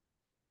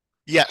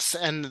 Yes,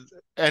 and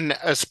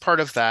as part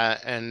of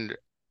that, and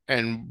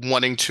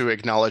wanting to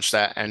acknowledge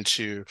that and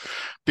to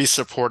be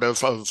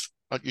supportive of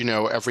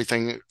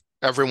everything,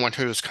 everyone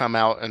who's come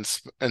out and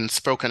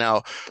spoken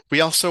out,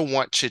 we also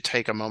want to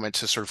take a moment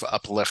to sort of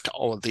uplift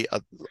all of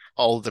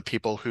the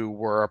people who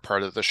were a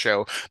part of the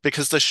show,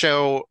 because the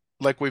show,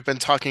 like we've been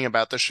talking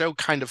about, the show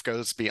kind of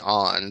goes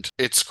beyond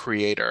its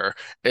creator.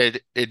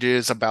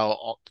 It's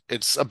about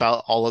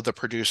all of the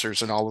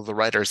producers and all of the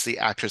writers, the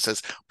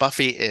actresses.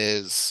 Buffy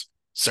is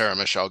Sarah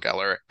Michelle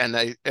Gellar,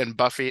 and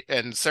Buffy,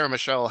 and Sarah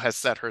Michelle has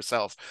said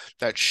herself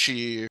that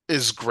she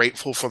is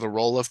grateful for the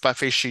role of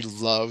Buffy. She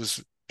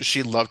loved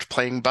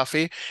playing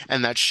Buffy,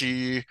 and that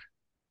she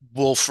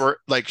loves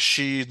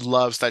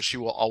that she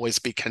will always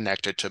be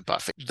connected to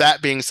Buffy.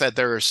 That being said,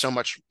 there's so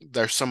much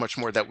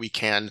more that we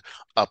can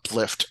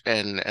uplift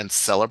and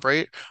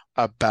celebrate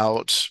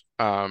about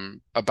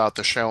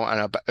the show,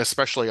 and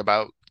especially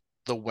about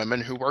the women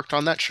who worked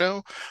on that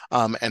show,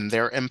 and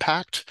their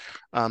impact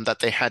that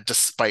they had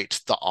despite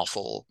the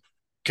awful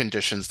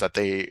conditions that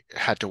they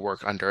had to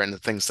work under and the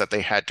things that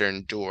they had to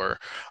endure.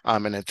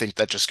 And I think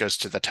that just goes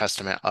to the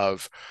testament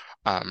of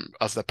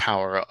the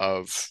power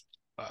of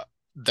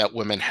that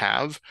women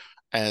have,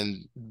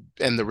 and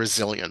the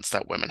resilience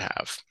that women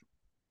have.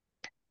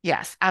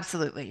 Yes,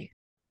 absolutely.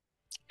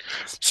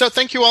 So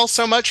thank you all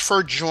so much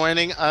for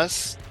joining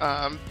us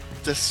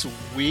this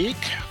week.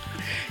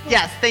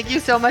 Yes, thank you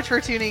so much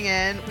for tuning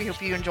in. We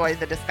hope you enjoyed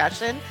the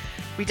discussion.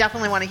 We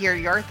definitely want to hear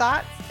your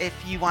thoughts. If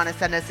you want to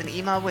send us an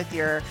email with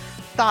your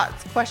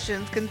thoughts,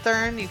 questions,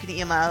 concern, you can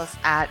email us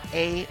at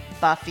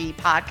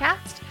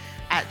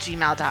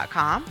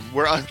abuffypodcast@gmail.com.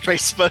 We're on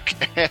Facebook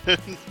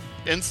and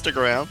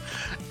Instagram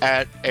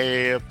at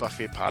a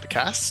Buffy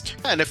podcast.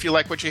 And if you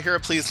like what you hear,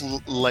 please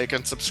like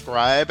and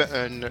subscribe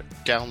and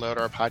download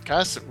our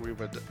podcast. We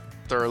would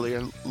thoroughly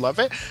love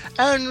it.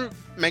 And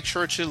make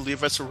sure to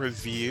leave us a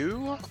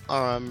review,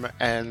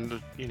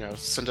 and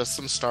send us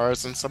some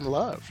stars and some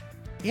love.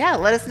 Yeah,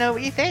 let us know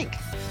what you think.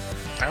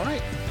 All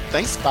right.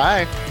 Thanks.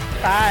 Bye.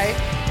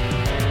 Bye.